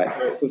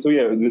 Right. So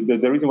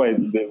the reason why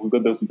we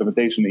got those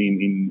implementation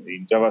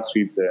in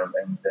JavaScript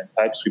and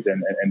TypeScript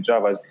and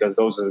Java is because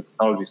those are the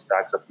technology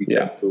stacks that we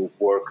tend to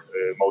work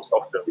most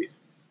often with.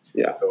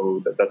 Yeah.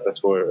 So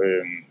that's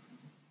where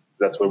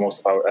most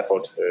of our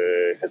effort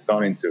has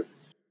gone into.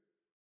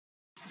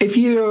 If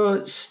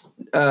you're,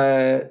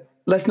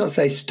 let's not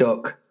say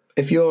stuck,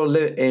 if you're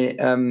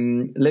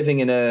living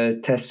in a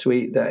test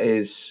suite that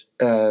is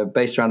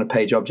based around a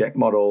page object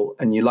model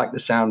and you like the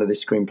sound of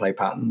this screenplay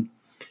pattern,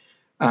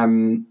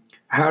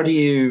 how do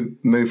you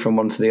move from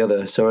one to the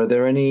other? So are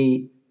there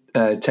any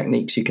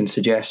techniques you can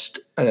suggest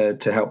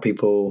to help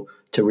people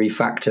to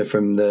refactor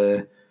from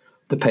the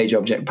page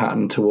object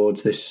pattern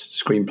towards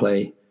this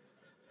screenplay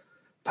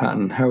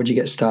pattern? How would you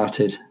get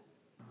started?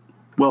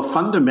 Well,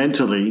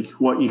 fundamentally,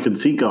 what you can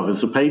think of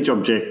as a page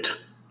object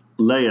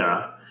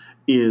layer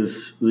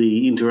is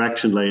the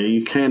interaction layer.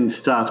 You can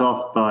start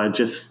off by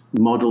just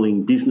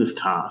modeling business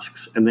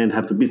tasks and then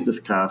have the business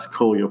tasks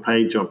call your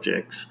page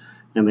objects,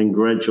 and then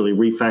gradually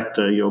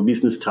refactor your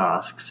business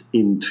tasks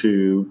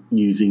into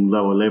using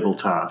lower level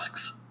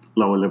tasks,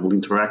 lower level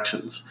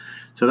interactions.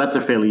 So that's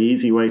a fairly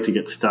easy way to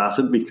get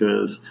started,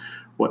 because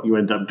what you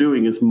end up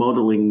doing is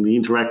modeling the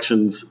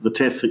interactions, the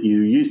tests that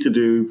you used to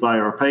do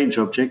via a page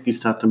object. You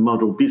start to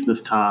model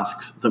business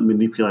tasks that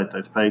manipulate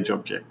those page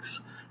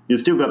objects. You've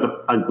still got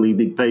the ugly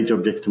big page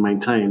objects to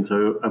maintain,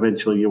 so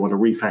eventually you want to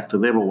refactor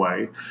them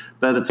away.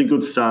 But it's a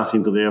good start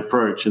into the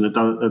approach, and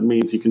it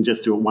means you can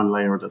just do it one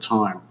layer at a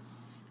time.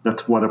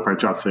 That's one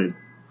approach I've seen.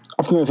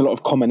 Often there's a lot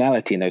of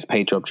commonality in those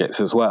page objects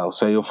as well.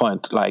 So you'll find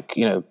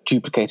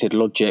duplicated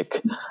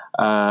logic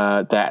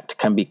that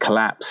can be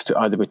collapsed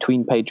either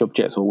between page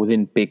objects or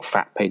within big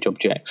fat page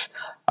objects.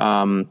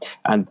 And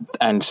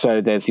so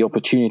there's the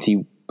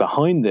opportunity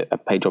behind a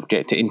page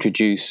object to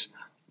introduce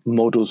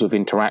models of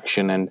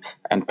interaction and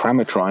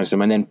parameterize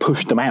them, and then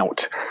push them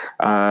out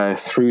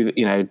through,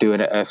 do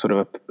a sort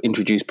of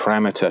introduce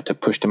parameter to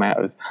push them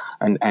out of,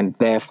 and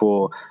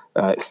therefore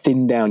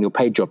thin down your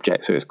page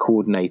object so it's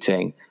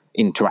coordinating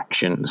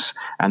interactions,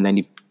 and then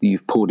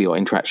you've pulled your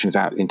interactions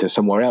out into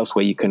somewhere else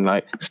where you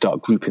can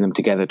start grouping them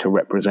together to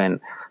represent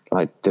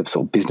the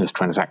sort of business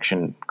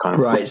transaction kind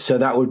of right. So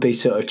that would be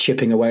sort of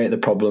chipping away at the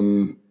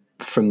problem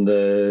from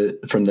the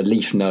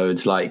leaf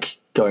nodes,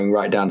 going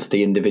right down to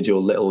the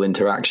individual little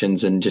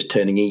interactions and just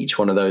turning each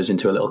one of those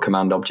into a little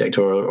command object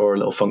or a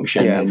little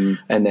function,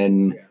 and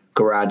then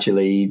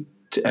gradually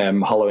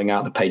hollowing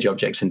out the page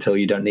objects until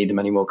you don't need them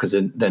anymore because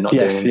they're not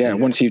doing anything. Yeah.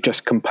 Once you've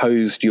just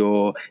composed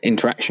your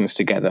interactions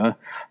together,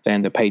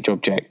 then the page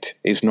object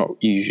is not,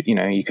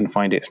 you can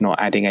find it's not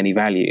adding any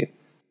value.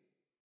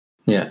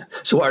 Yeah.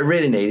 So what I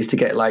really need is to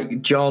get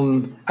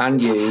John and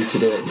you to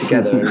do it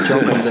together, and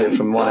John comes at it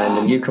from one end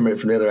and you come at it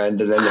from the other end,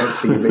 and then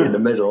hopefully you'll be in the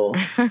middle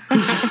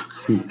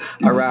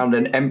around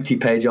an empty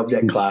page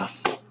object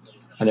class,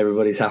 and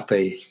everybody's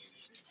happy.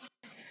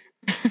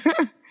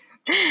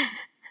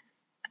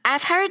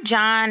 I've heard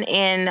John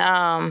and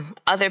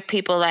other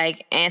people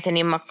like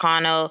Anthony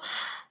McConnell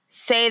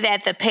say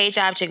that the page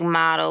object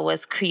model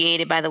was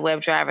created by the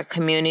WebDriver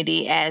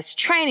community as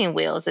training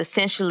wheels,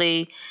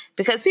 essentially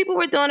because people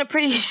were doing a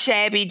pretty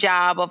shabby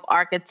job of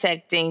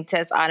architecting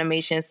test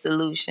automation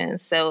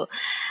solutions. So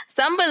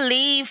some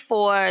believe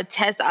for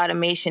test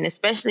automation,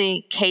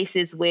 especially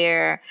cases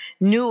where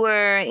newer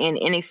and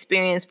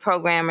inexperienced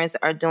programmers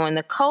are doing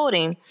the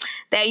coding,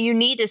 that you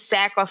need to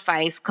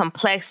sacrifice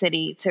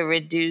complexity to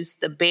reduce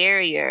the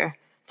barrier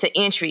to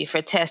entry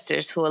for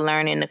testers who are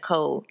learning the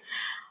code.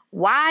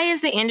 Why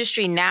is the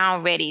industry now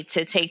ready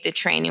to take the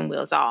training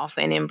wheels off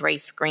and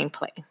embrace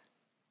screenplay?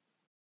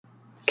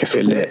 Guess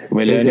we're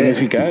learning as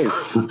we go.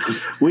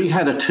 We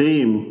had a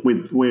team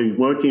we're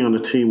working on a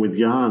team with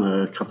Jan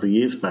a couple of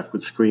years back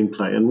with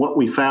Screenplay, and what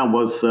we found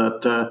was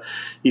that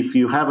if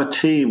you have a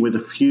team with a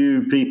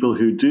few people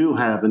who do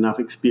have enough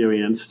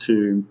experience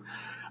to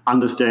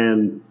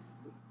understand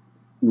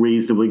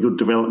reasonably good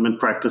development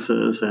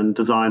practices and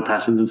design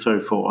patterns and so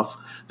forth,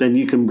 then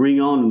you can bring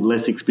on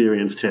less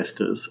experienced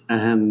testers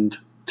and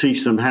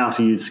teach them how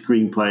to use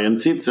Screenplay. And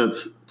since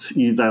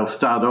they'll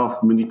start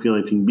off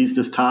manipulating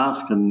business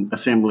tasks and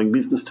assembling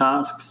business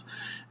tasks,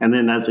 and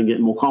then as they get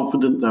more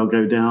confident, they'll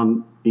go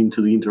down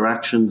into the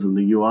interactions and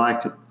the UI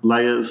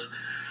layers.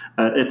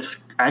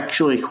 It's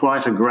actually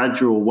quite a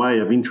gradual way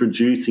of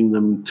introducing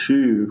them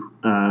to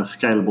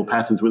scalable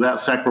patterns without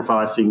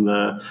sacrificing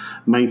the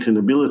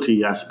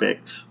maintainability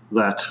aspects,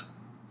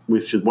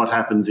 which is what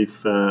happens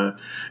if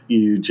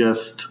you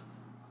just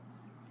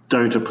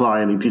don't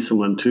apply any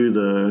discipline to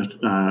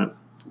the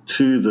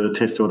to the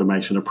test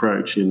automation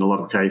approach in a lot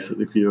of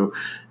cases. If you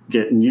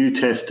get new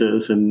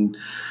testers and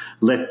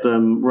let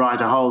them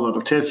write a whole lot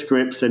of test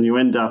scripts, and you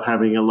end up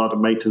having a lot of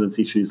maintenance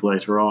issues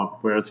later on.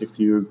 Whereas if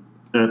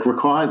it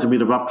requires a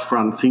bit of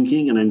upfront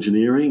thinking and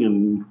engineering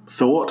and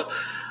thought,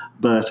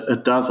 but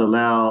it does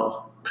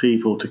allow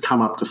people to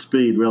come up to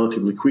speed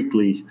relatively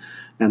quickly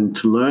and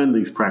to learn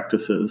these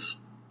practices,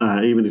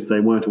 even if they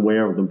weren't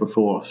aware of them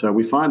before. So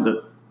we find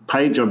that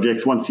page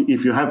objects,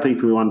 if you have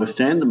people who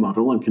understand the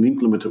model and can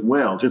implement it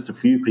well, just a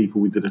few people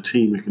within a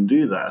team who can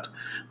do that,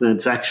 then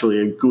it's actually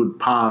a good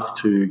path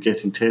to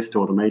getting test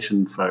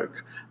automation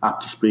folk up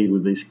to speed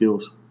with these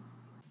skills.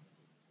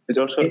 It's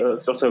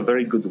also a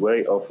very good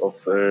way of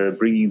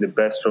bringing the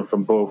best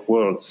from both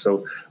worlds.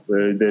 So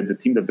the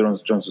team that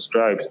John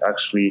describes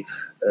actually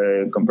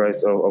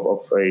comprised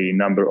of a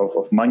number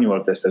of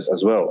manual testers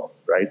as well,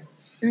 right?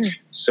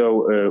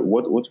 So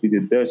what we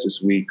did there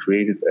is we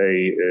created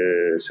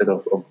a set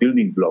of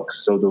building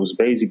blocks. So those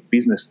basic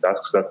business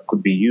tasks that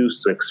could be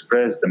used to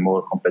express the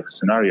more complex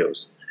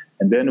scenarios.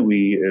 And then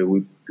we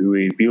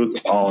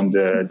built on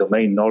the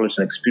domain knowledge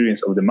and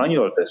experience of the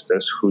manual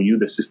testers who knew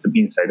the system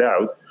inside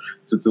out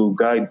to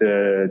guide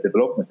the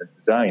development and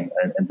design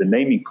and the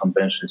naming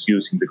conventions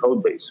used in the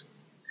code base.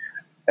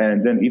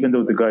 And then even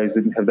though the guys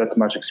didn't have that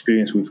much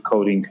experience with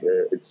coding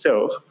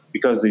itself,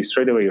 because they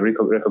straight away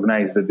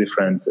recognized the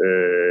different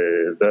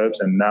verbs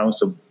and nouns,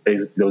 so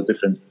basically those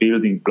different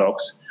building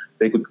blocks,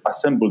 they could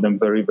assemble them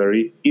very,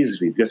 very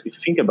easily. Because if you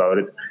think about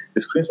it,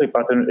 the screenplay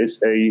pattern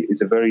is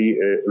a very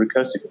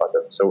recursive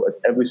pattern. So at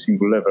every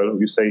single level,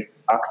 you say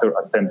actor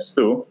attempts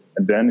to,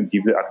 and then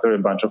give the actor a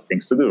bunch of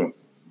things to do.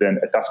 Then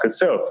a task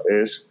itself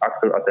is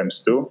actor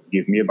attempts to,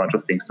 give me a bunch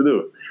of things to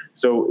do.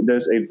 So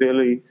there's a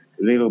very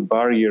little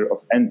barrier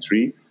of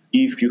entry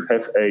if you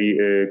have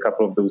a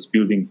couple of those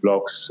building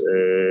blocks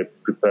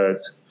prepared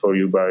for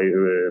you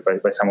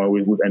by someone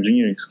with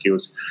engineering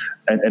skills.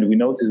 And we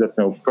noticed that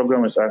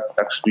programmers are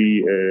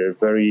actually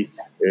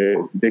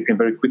they can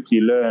very quickly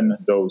learn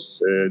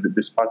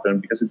this pattern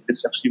because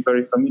it's actually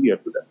very familiar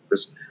to them.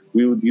 Because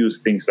we would use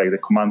things like the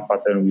command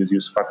pattern, we would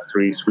use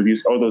factories, we would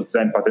use all those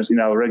design patterns in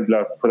our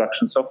regular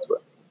production software.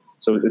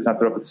 So it's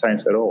not rocket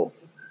science at all.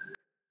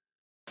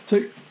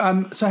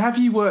 So have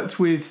you worked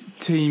with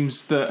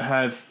teams that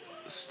have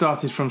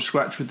started from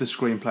scratch with the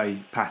screenplay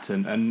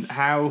pattern, and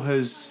how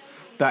has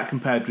that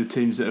compared with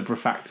teams that have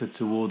refactored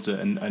towards it,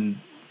 and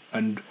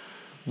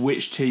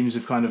which teams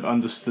have kind of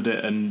understood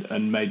it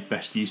and made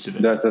best use of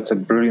it? That's a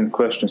brilliant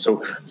question.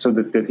 So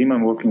the team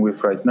I'm working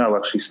with right now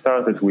actually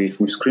started with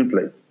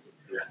screenplay.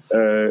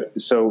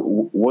 So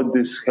what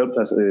this helped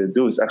us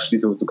do is actually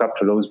to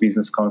capture those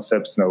business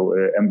concepts,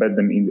 embed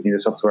them in the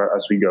software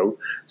as we go.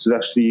 So it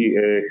actually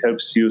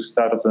helps you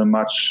start off in a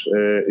much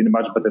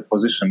better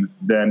position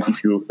than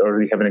if you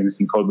already have an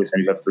existing code base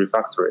and you have to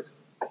refactor it.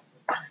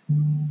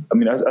 I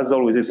mean, as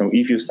always is,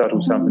 if you start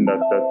with something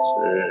that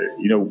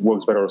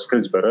works better or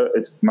scales better,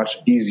 it's much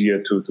easier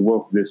to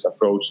work with this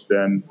approach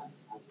than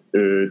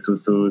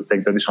to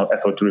take the additional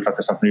effort to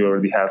refactor something you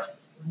already have.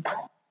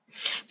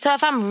 So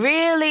if I'm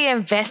really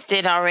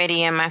invested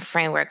already in my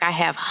framework, I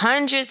have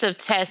hundreds of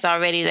tests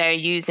already that are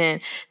using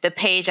the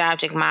page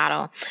object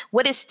model,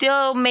 would it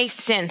still make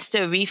sense to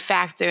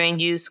refactor and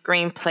use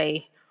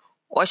screenplay?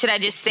 Or should I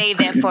just save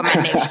that for my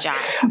next job?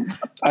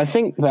 I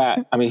think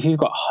that, if you've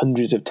got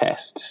hundreds of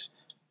tests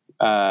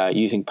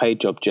using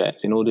page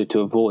objects in order to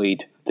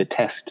avoid the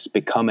tests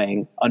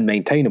becoming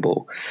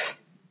unmaintainable,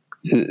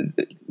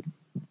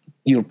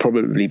 you'll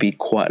probably be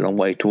quite a long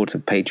way towards the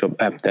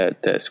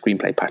the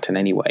screenplay pattern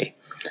anyway,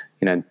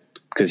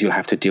 because you'll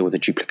have to deal with the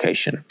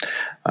duplication.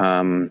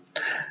 As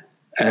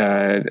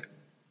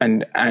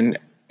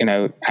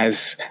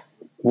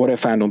what I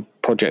found on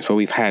projects where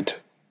we've had,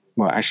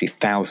 actually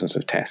thousands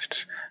of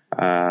tests,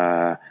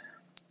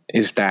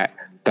 is that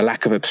the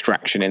lack of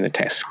abstraction in the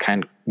tests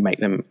can make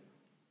them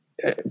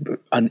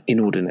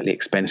inordinately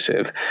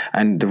expensive,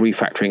 and the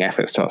refactoring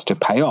effort starts to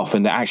pay off,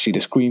 and that actually the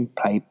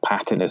screenplay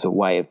pattern is a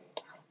way of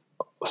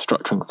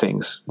structuring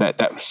things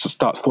that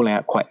starts falling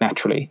out quite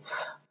naturally.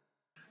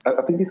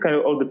 I think it kind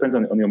of all depends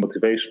on your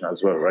motivation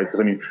as well, right? Because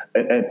any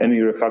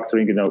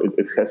refactoring,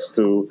 it has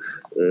to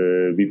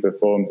be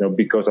performed,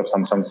 because of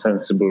some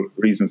sensible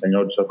reasons in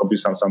order to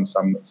accomplish some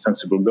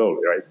sensible goal,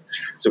 right?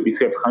 So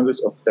if you have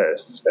hundreds of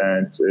tests,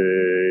 and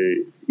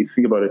if you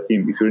think about a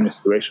team, if you're in a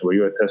situation where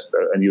you're a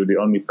tester and you're the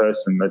only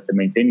person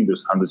maintaining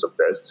those hundreds of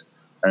tests,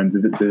 and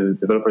the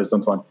developers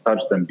don't want to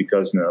touch them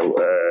because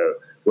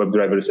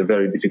WebDriver is a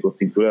very difficult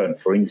thing to learn,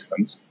 for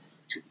instance,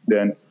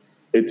 then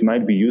it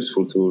might be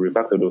useful to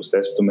refactor those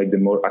tests to make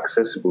them more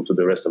accessible to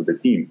the rest of the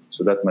team.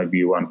 So that might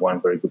be one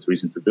very good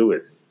reason to do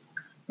it.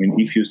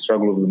 If you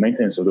struggle with the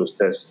maintenance of those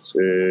test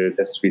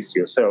suites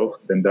yourself,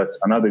 then that's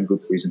another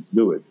good reason to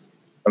do it.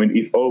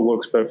 If all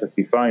works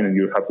perfectly fine and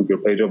you're happy with your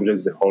page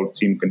objects, the whole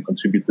team can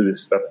contribute to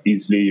this stuff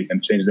easily, you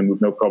can change them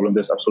with no problem,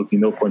 there's absolutely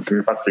no point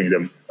in refactoring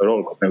them at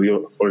all, because now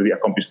you've already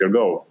accomplished your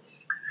goal.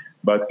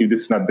 But if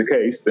this is not the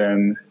case,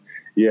 then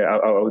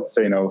I would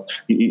say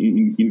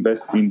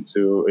invest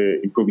into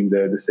improving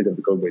the state of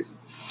the code base.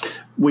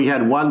 We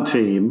had one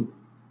team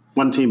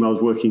I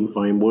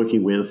am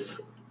working with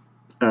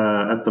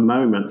at the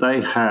moment.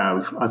 They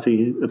have, I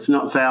think it's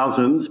not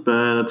thousands,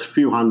 but it's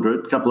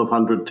a couple of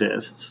hundred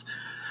tests.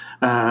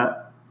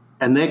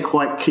 And they're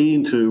quite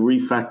keen to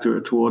refactor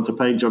it towards a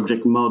page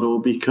object model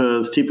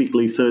because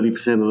typically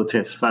 30% of the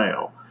tests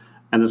fail,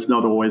 and it's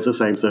not always the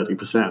same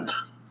 30%.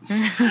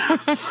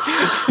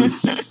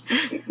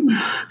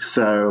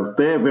 So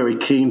they're very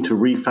keen to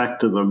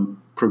refactor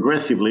them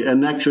progressively.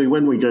 And actually,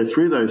 when we go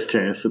through those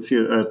tests,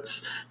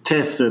 it's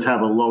tests that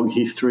have a long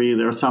history.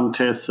 There are some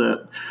tests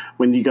that,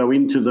 when you go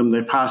into them,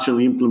 they're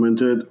partially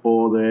implemented,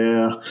 or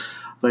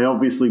they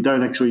obviously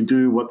don't actually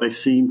do what they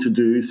seem to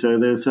do. So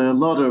there's a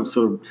lot of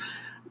sort of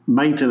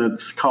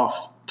maintenance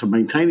cost to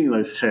maintaining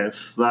those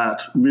tests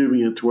that moving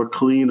it to a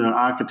cleaner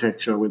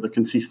architecture with a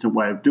consistent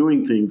way of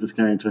doing things is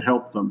going to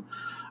help them.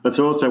 It's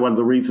also one of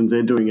the reasons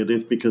they're doing it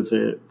is because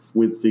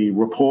with the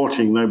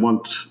reporting, they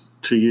want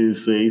to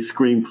use the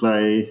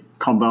screenplay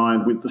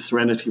combined with the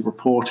Serenity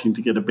reporting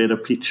to get a better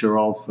picture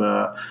of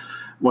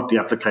what the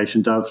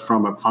application does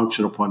from a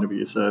functional point of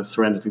view. So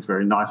Serenity is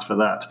very nice for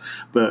that.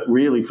 But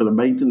really, for the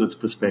maintenance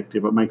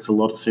perspective, it makes a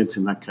lot of sense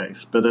in that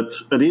case. But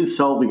it is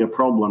solving a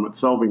problem.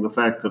 It's solving the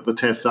fact that the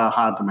tests are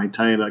hard to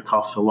maintain. It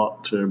costs a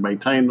lot to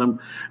maintain them,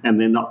 and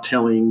they're not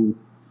telling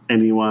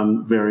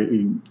anyone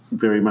very,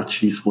 very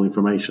much useful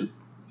information.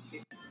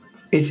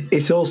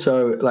 It's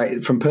also,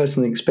 like, from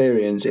personal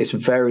experience, it's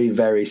very,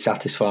 very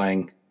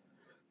satisfying.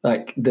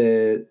 Like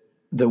the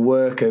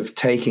work of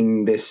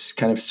taking this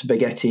kind of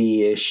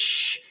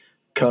spaghetti-ish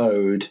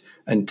code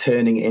and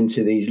turning it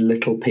into these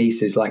little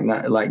pieces, like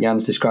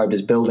Jan's described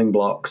as building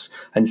blocks,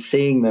 and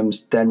seeing them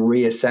then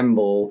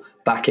reassemble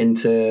back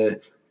into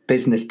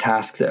business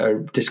tasks that are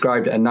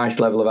described at a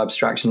nice level of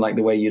abstraction, like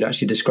the way you'd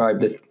actually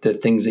describe the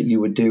things that you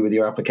would do with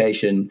your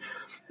application.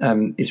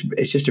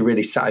 It's just a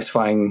really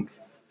satisfying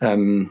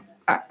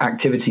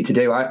activity to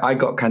do. I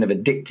got kind of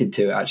addicted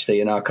to it actually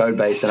in our code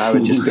base, and I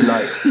would just be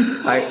like,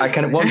 I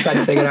kind of, once I'd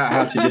figured out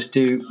how to just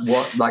do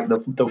what, like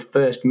the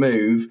first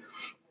move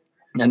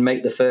and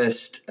make the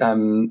first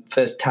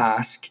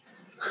task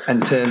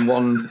and turn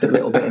one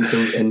little bit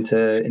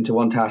into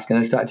one task, and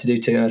I started to do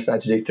 2 and I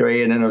started to do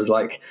 3, and then I was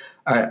like,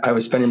 I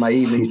was spending my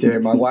evenings doing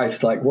it. My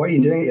wife's like, "What are you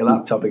doing at your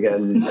laptop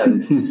again?"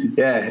 And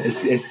yeah,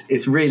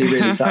 it's really,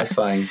 really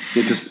satisfying.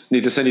 Need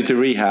to send you to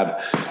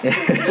rehab.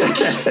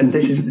 And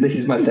this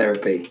is my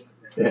therapy.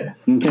 Yeah.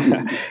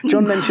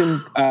 John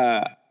mentioned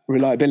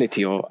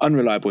reliability or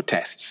unreliable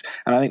tests,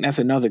 and I think that's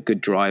another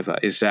good driver.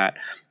 Is that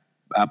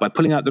by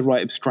pulling out the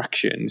right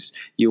abstractions,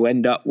 you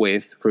end up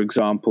with, for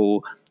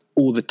example,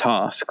 all the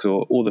tasks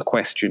or all the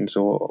questions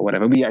or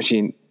whatever. We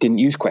actually didn't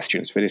use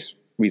questions for this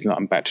reason that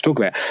I'm about to talk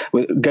about.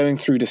 We're going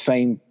through the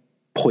same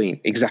point,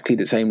 exactly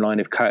the same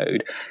line of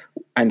code.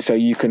 And so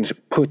you can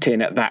put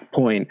in at that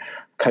point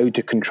code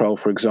to control,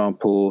 for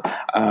example,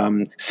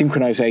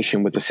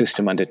 synchronization with the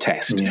system under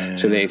test. Yeah.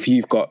 So that if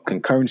you've got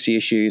concurrency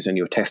issues and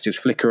your test is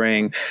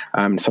flickering,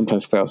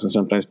 sometimes fails and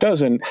sometimes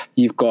doesn't,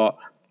 you've got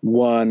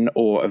one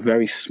or a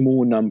very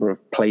small number of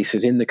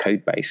places in the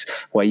code base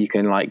where you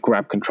can like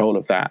grab control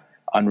of that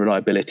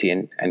unreliability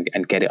and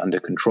get it under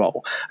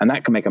control. And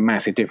that can make a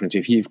massive difference.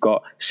 If you've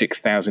got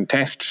 6,000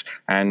 tests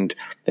and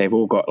they've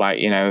all got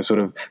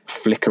sort of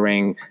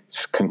flickering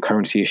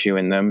concurrency issue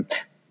in them,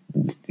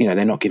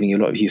 they're not giving you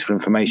a lot of useful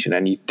information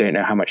and you don't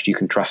know how much you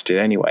can trust it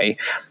anyway.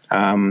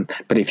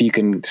 But if you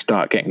can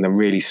start getting them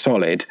really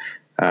solid,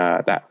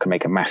 that can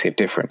make a massive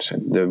difference.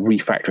 And the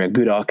refactoring, a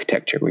good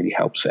architecture really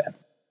helps it.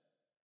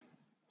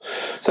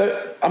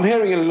 So I'm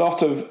hearing a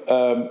lot of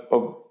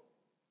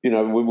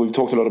we've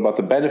talked a lot about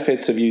the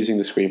benefits of using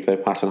the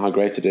screenplay pattern, how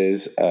great it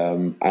is,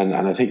 and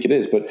I think it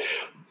is. But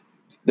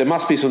there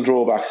must be some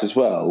drawbacks as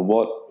well.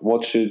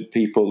 What should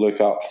people look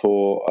up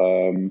for?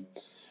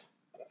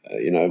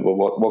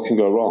 What can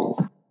go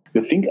wrong?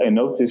 The thing I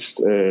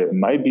noticed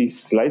might be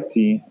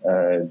slightly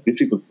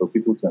difficult for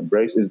people to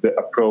embrace is the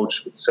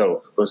approach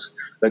itself, because,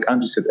 like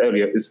Andrew said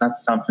earlier, it's not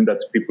something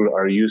that people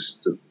are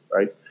used to,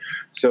 right?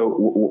 So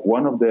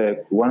one of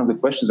the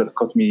questions that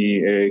caught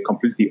me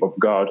completely off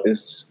guard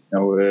is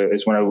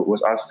when I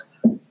was asked,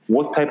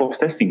 what type of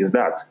testing is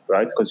that,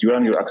 right? Because you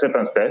run your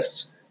acceptance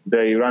tests,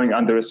 they're running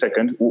under a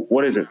second.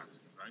 What is it?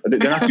 They're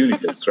not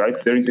unit tests, right?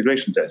 They're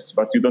integration tests,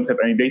 but you don't have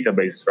any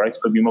databases, right?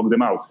 Because you mock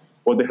them out.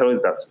 What the hell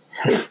is that?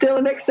 It's still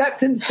an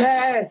acceptance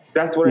test.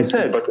 That's what I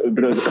said, but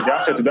the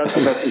answer to that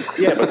was that,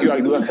 yeah, but you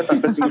do acceptance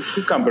testing with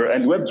Cucumber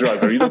and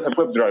WebDriver. You don't have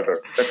WebDriver.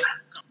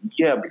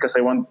 Yeah, because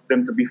I want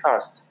them to be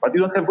fast. But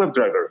you don't have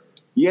WebDriver.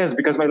 Yes,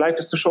 because my life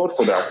is too short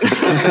for that.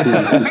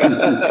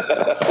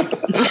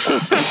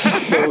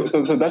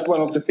 So that's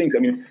one of the things. I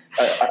mean,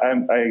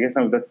 I guess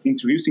now that's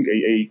introducing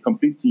a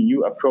completely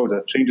new approach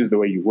that changes the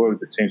way you work,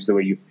 that changes the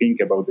way you think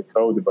about the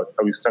code, about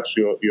how you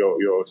structure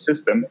your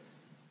system,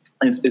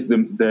 is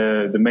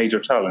the major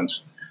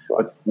challenge.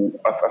 But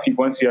I think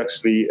once you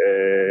actually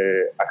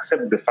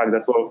accept the fact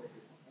that, well,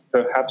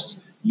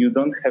 perhaps you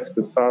don't have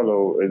to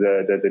follow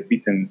the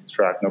beaten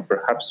track. Now,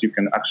 perhaps you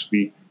can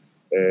actually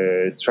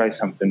try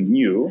something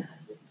new.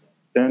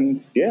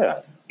 Then,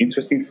 yeah,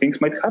 interesting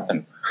things might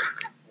happen.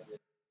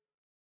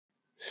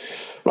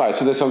 Right,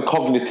 so there's some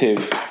cognitive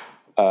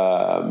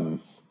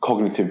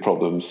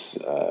problems.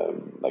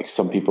 Like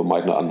some people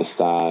might not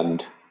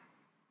understand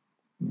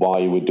why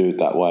you would do it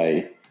that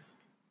way.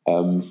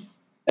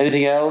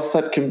 Anything else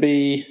that can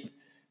be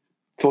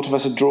thought of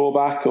as a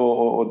drawback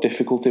or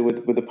difficulty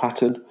with the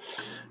pattern?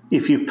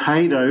 If you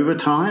paid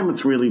overtime,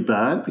 it's really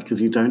bad because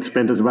you don't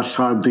spend as much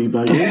time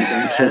debugging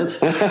and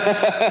tests.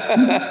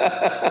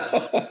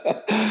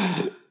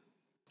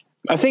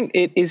 I think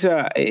it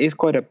is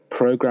quite a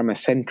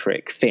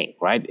programmer-centric thing,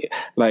 right?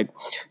 Like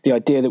the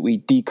idea that we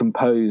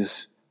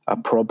decompose a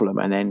problem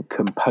and then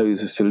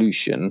compose a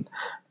solution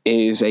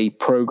is a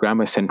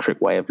programmer-centric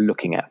way of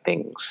looking at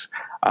things.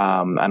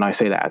 And I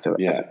say that as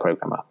a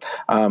programmer.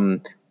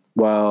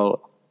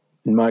 Well,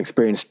 in my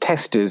experience,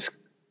 testers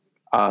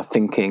are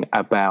thinking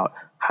about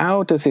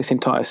how does this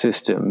entire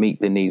system meet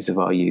the needs of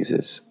our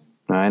users,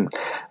 right?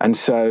 And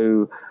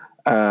so,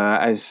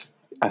 as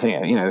I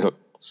think,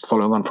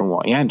 following on from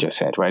what Jan just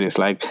said, right? It's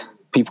like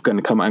people are going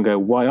to come out and go,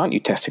 why aren't you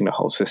testing the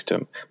whole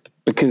system?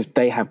 Because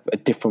they have a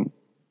different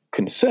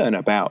concern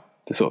about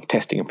the sort of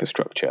testing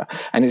infrastructure,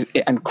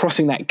 and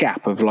crossing that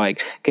gap of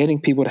like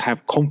getting people to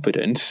have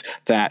confidence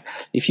that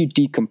if you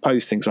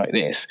decompose things like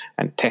this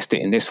and test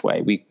it in this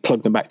way, we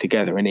plug them back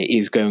together and it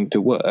is going to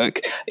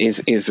work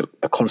is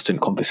a constant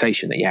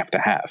conversation that you have to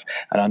have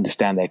and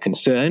understand their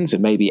concerns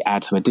and maybe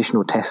add some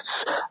additional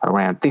tests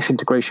around this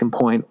integration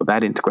point or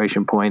that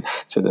integration point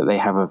so that they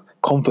have a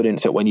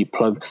confidence that when you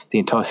plug the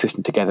entire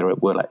system together,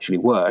 it will actually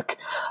work.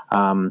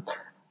 And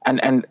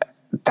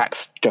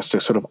that's just a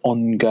sort of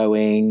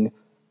ongoing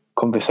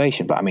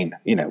conversation. But I mean,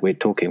 we're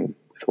talking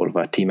with all of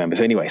our team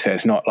members anyway, so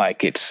it's not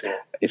like it's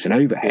an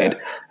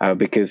overhead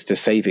because the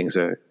savings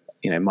are,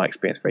 in my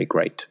experience, very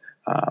great.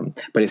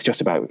 But it's just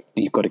about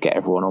you've got to get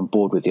everyone on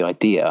board with the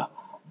idea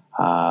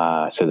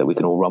so that we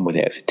can all run with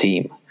it as a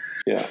team.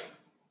 Yeah.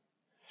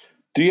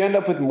 Do you end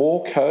up with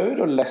more code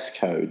or less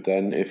code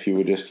than if you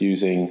were just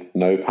using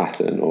no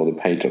pattern or the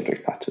page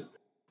object pattern?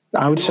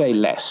 I would say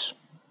less.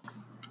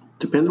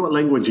 Depends on what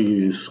language you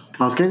use.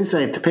 I was going to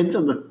say it depends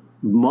on the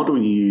model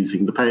you're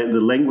using, the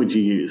language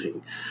you're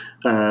using.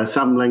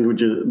 Some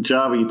languages,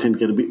 Java, you tend to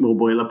get a bit more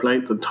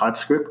boilerplate than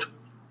TypeScript.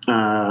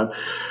 That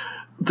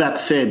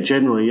said,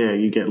 generally,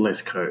 you get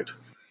less code.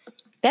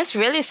 That's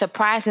really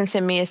surprising to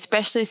me,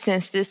 especially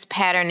since this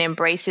pattern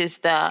embraces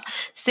the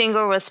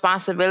single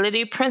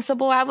responsibility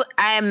principle.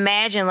 I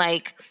imagine,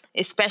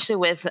 especially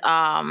with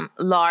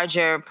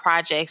larger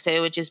projects, that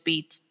it would just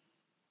be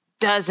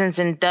dozens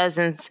and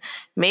dozens,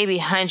 maybe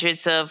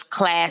hundreds of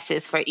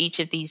classes for each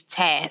of these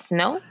tasks,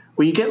 no?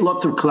 Well, you get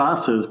lots of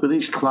classes, but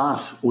each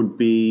class would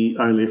be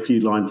only a few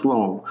lines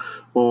long.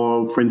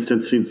 Or, for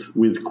instance,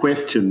 with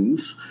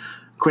questions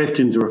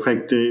are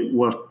effective.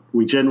 What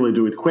we generally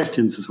do with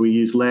questions is we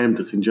use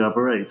lambdas in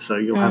Java 8. So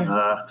you'll have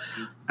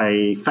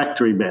a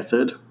factory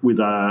method with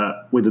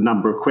a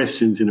number of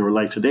questions in a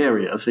related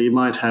area. So you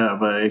might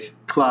have a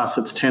class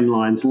that's 10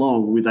 lines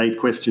long with 8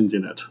 questions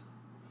in it.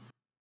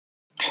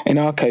 In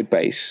our code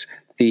base,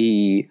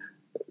 the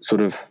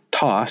sort of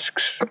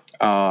tasks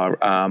are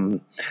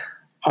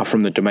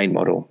from the domain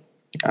model.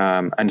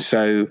 And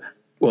so,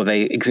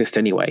 they exist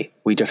anyway.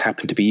 We just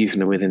happen to be using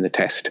them within the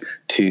test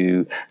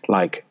to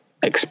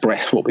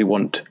express what we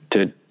want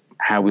to,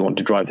 how we want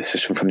to drive the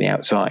system from the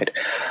outside.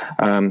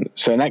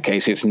 So in that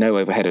case, it's no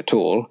overhead at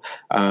all.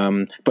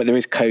 But there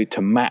is code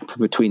to map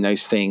between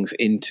those things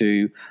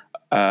into,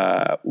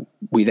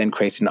 we then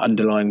create an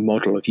underlying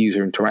model of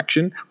user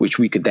interaction, which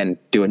we could then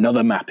do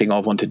another mapping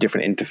of onto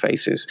different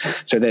interfaces.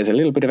 So there's a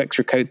little bit of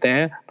extra code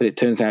there, but it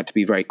turns out to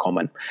be very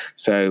common.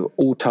 So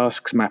all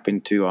tasks map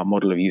into our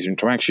model of user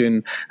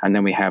interaction, and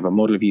then we have a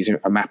model of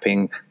a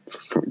mapping,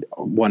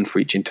 one for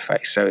each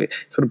interface. So it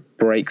sort of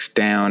breaks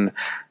down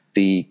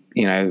the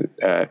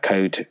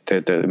code,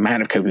 the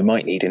amount of code we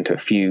might need into a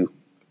few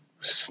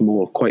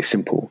small, quite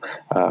simple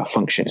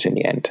functions in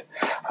the end.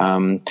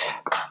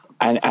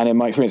 And in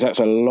my experience, that's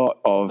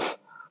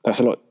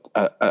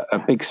a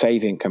big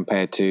saving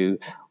compared to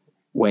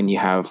when you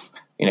have,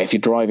 if you're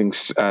driving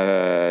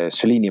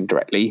Selenium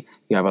directly,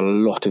 you have a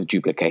lot of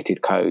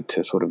duplicated code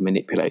to sort of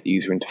manipulate the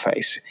user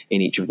interface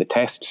in each of the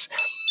tests.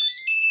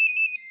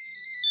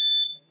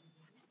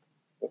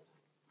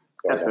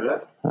 Like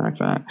that.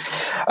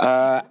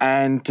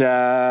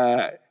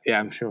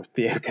 I'm sure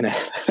Theo can.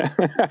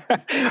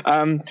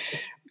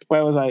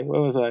 Where was I?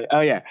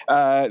 Oh, yeah.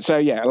 It's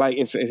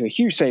a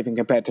huge saving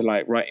compared to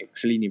writing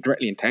Selenium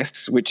directly in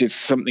tests, which is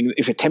something,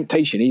 it's a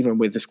temptation, even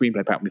with the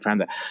screenplay pattern. We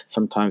found that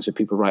sometimes if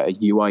people write a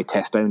UI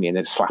test only and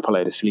then slap a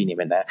load of Selenium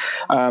in there.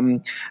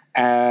 And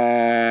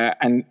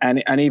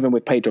even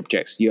with page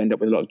objects, you end up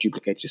with a lot of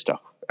duplicated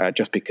stuff.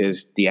 just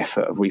because the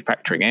effort of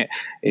refactoring it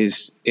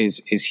is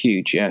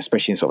huge,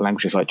 especially in sort of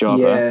languages like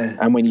Java. Yeah.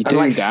 And when you do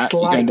that,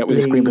 you end up with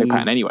a screenplay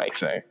pattern anyway.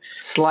 So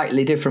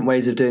slightly different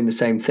ways of doing the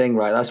same thing,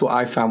 right? That's what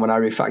I found when I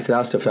refactored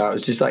our stuff out. It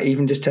was just like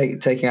even just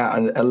taking out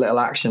a little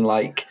action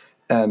like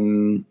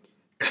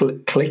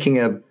clicking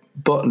a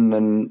button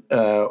and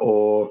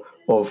or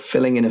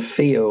filling in a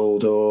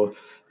field or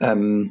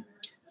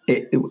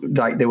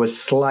like there were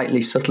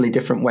slightly subtly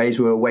different ways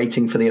we were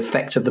waiting for the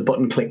effect of the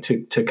button click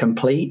to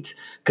complete,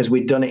 because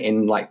we'd done it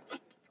in like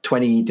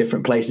 20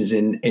 different places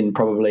in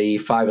probably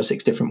 5 or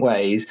 6 different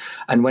ways.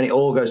 And when it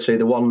all goes through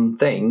the one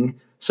thing,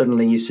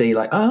 suddenly you see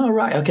like, oh,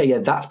 right, okay, yeah,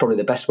 that's probably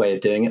the best way of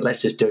doing it.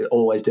 Let's just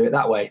always do it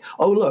that way.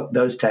 Oh, look,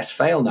 those tests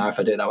fail now if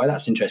I do it that way.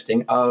 That's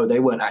interesting. Oh, they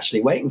weren't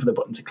actually waiting for the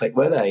button to click,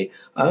 were they?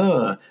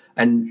 Oh,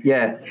 and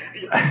yeah.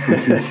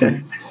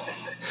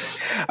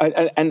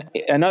 And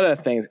another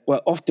thing is,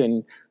 well,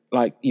 often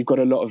like you've got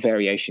a lot of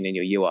variation in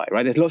your UI,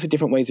 right? There's lots of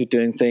different ways of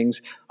doing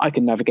things. I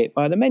can navigate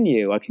by the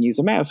menu. I can use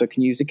a mouse. I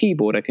can use a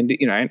keyboard. I can do,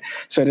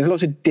 so there's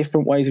lots of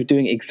different ways of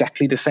doing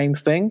exactly the same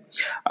thing.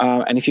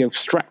 And if you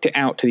abstract it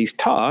out to these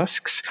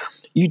tasks,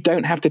 you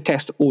don't have to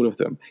test all of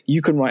them.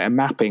 You can write a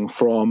mapping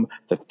from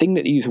the thing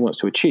that the user wants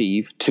to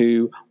achieve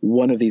to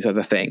one of these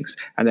other things.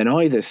 And then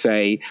either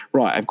say,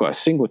 right, I've got a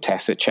single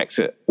test that checks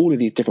that all of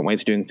these different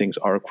ways of doing things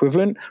are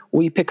equivalent,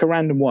 or you pick a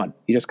random one.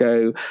 You just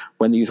go,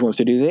 when the user wants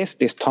to do this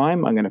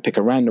time, I'm going to pick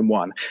a random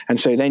one. And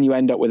so then you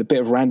end up with a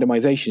bit of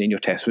randomization in your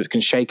test, which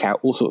can shake out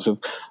all sorts of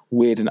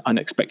weird and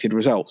unexpected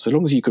results. As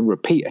long as you can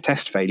repeat a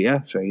test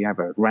failure, so you have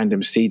a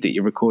random seed that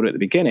you record at the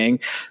beginning,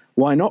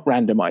 why not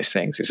randomize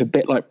things? It's a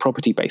bit like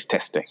property-based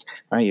testing,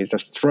 right? You're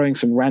just throwing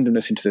some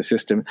randomness into the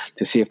system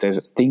to see if there's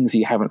things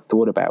you haven't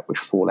thought about which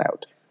fall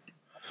out.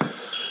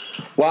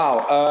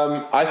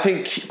 Wow. I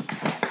think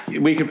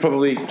we could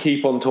probably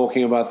keep on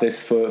talking about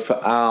this for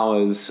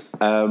hours,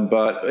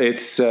 but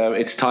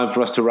it's time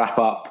for us to wrap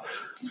up.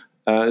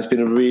 It's been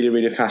a really,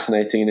 really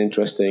fascinating and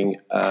interesting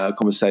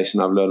conversation.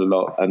 I've learned a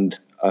lot, and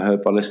I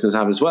hope our listeners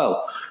have as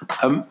well.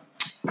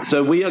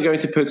 So we are going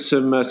to put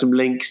some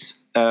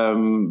links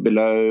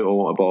below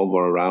or above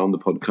or around the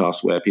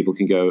podcast where people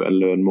can go and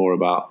learn more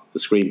about the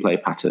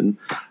screenplay pattern.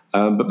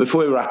 But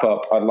before we wrap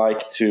up, I'd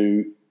like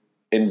to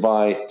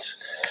invite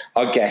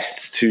our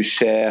guests to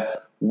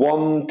share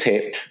one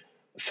tip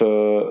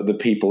for the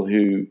people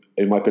who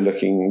might be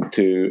looking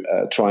to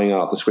trying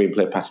out the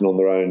screenplay pattern on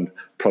their own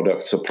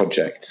products or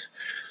projects.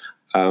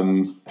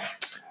 And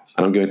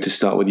I'm going to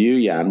start with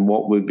you, Jan.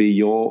 What would be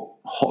your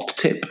hot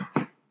tip?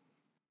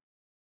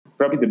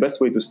 Probably the best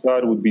way to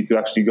start would be to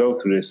actually go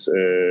through this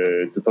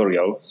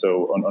tutorial.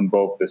 So on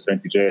both the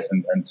Serenity.js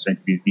and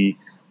Serenity.db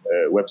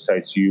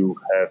websites, you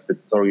have the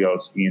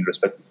tutorials in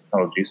respective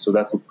technologies. So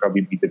that would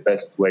probably be the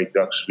best way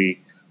to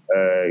actually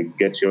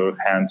get your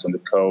hands on the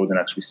code and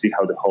actually see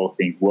how the whole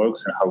thing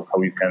works and how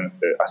you can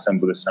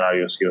assemble the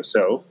scenarios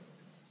yourself.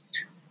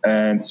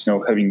 And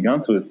having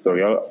gone through the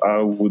tutorial,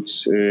 I would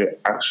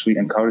actually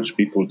encourage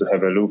people to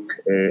have a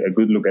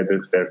good look at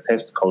their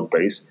test code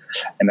base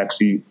and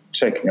actually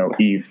check,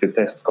 if the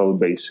test code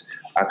base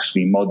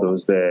actually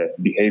models the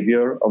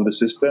behavior of the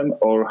system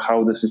or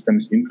how the system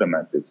is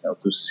implemented,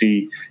 to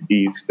see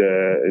if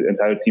the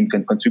entire team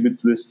can contribute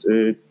to this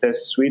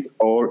test suite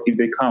or if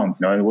they can't,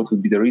 and what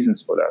would be the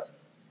reasons for that.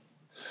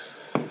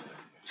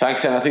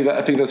 Thanks, Jan.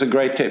 I think that's a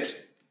great tip.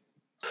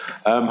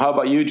 How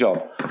about you,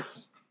 John?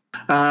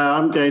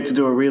 I'm going to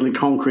do a really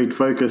concrete,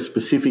 focused,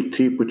 specific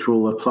tip, which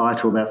will apply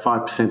to about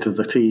 5% of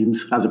the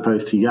teams, as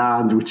opposed to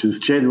Jan's, which is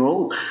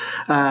general.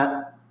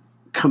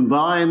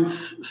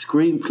 Combines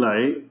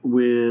screenplay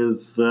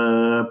with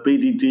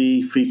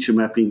BDD, feature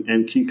mapping,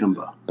 and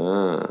Cucumber.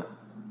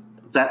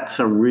 That's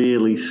a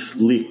really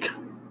slick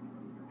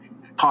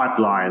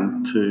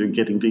pipeline to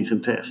getting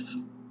decent tests.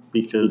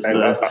 Because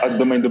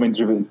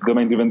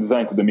domain-driven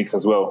design to the mix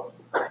as well.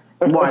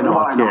 Why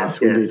not? Yes,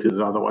 we need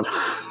another one.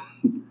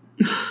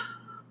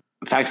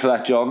 Thanks for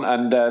that, John.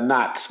 And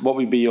Nat, what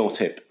would be your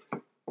tip?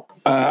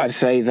 I'd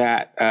say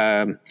that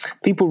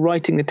people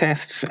writing the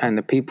tests and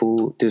the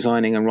people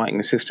designing and writing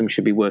the system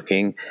should be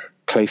working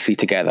closely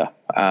together,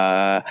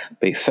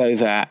 so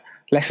that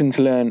lessons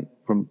learned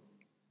from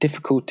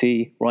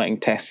difficulty writing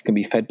tests can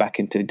be fed back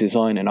into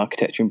design and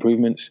architecture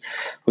improvements,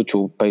 which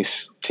will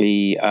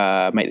basically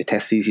make the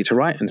tests easier to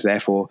write and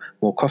therefore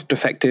more cost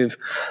effective.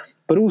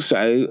 But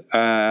also,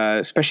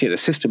 especially at the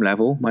system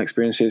level, my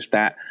experience is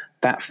that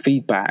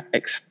feedback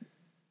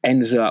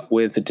ends up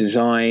with the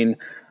design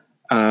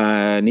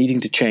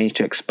needing to change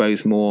to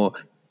expose more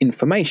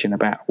information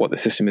about what the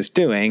system is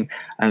doing,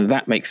 and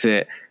that makes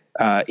it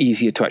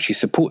easier to actually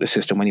support the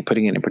system when you're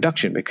putting it in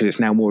production, because it's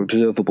now more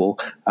observable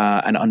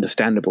and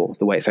understandable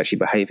the way it's actually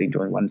behaving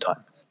during runtime.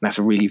 And that's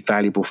a really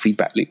valuable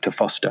feedback loop to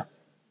foster.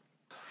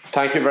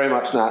 Thank you very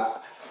much, Nat.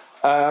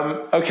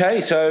 Okay,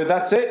 so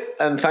that's it.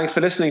 And thanks for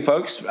listening,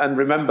 folks. And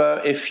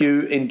remember, if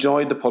you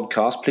enjoyed the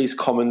podcast, please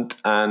comment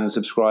and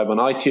subscribe on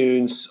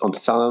iTunes, on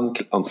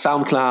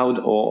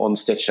SoundCloud, or on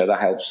Stitcher.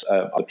 That helps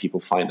other people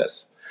find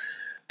us.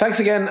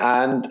 Thanks again,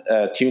 and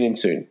tune in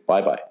soon.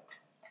 Bye-bye.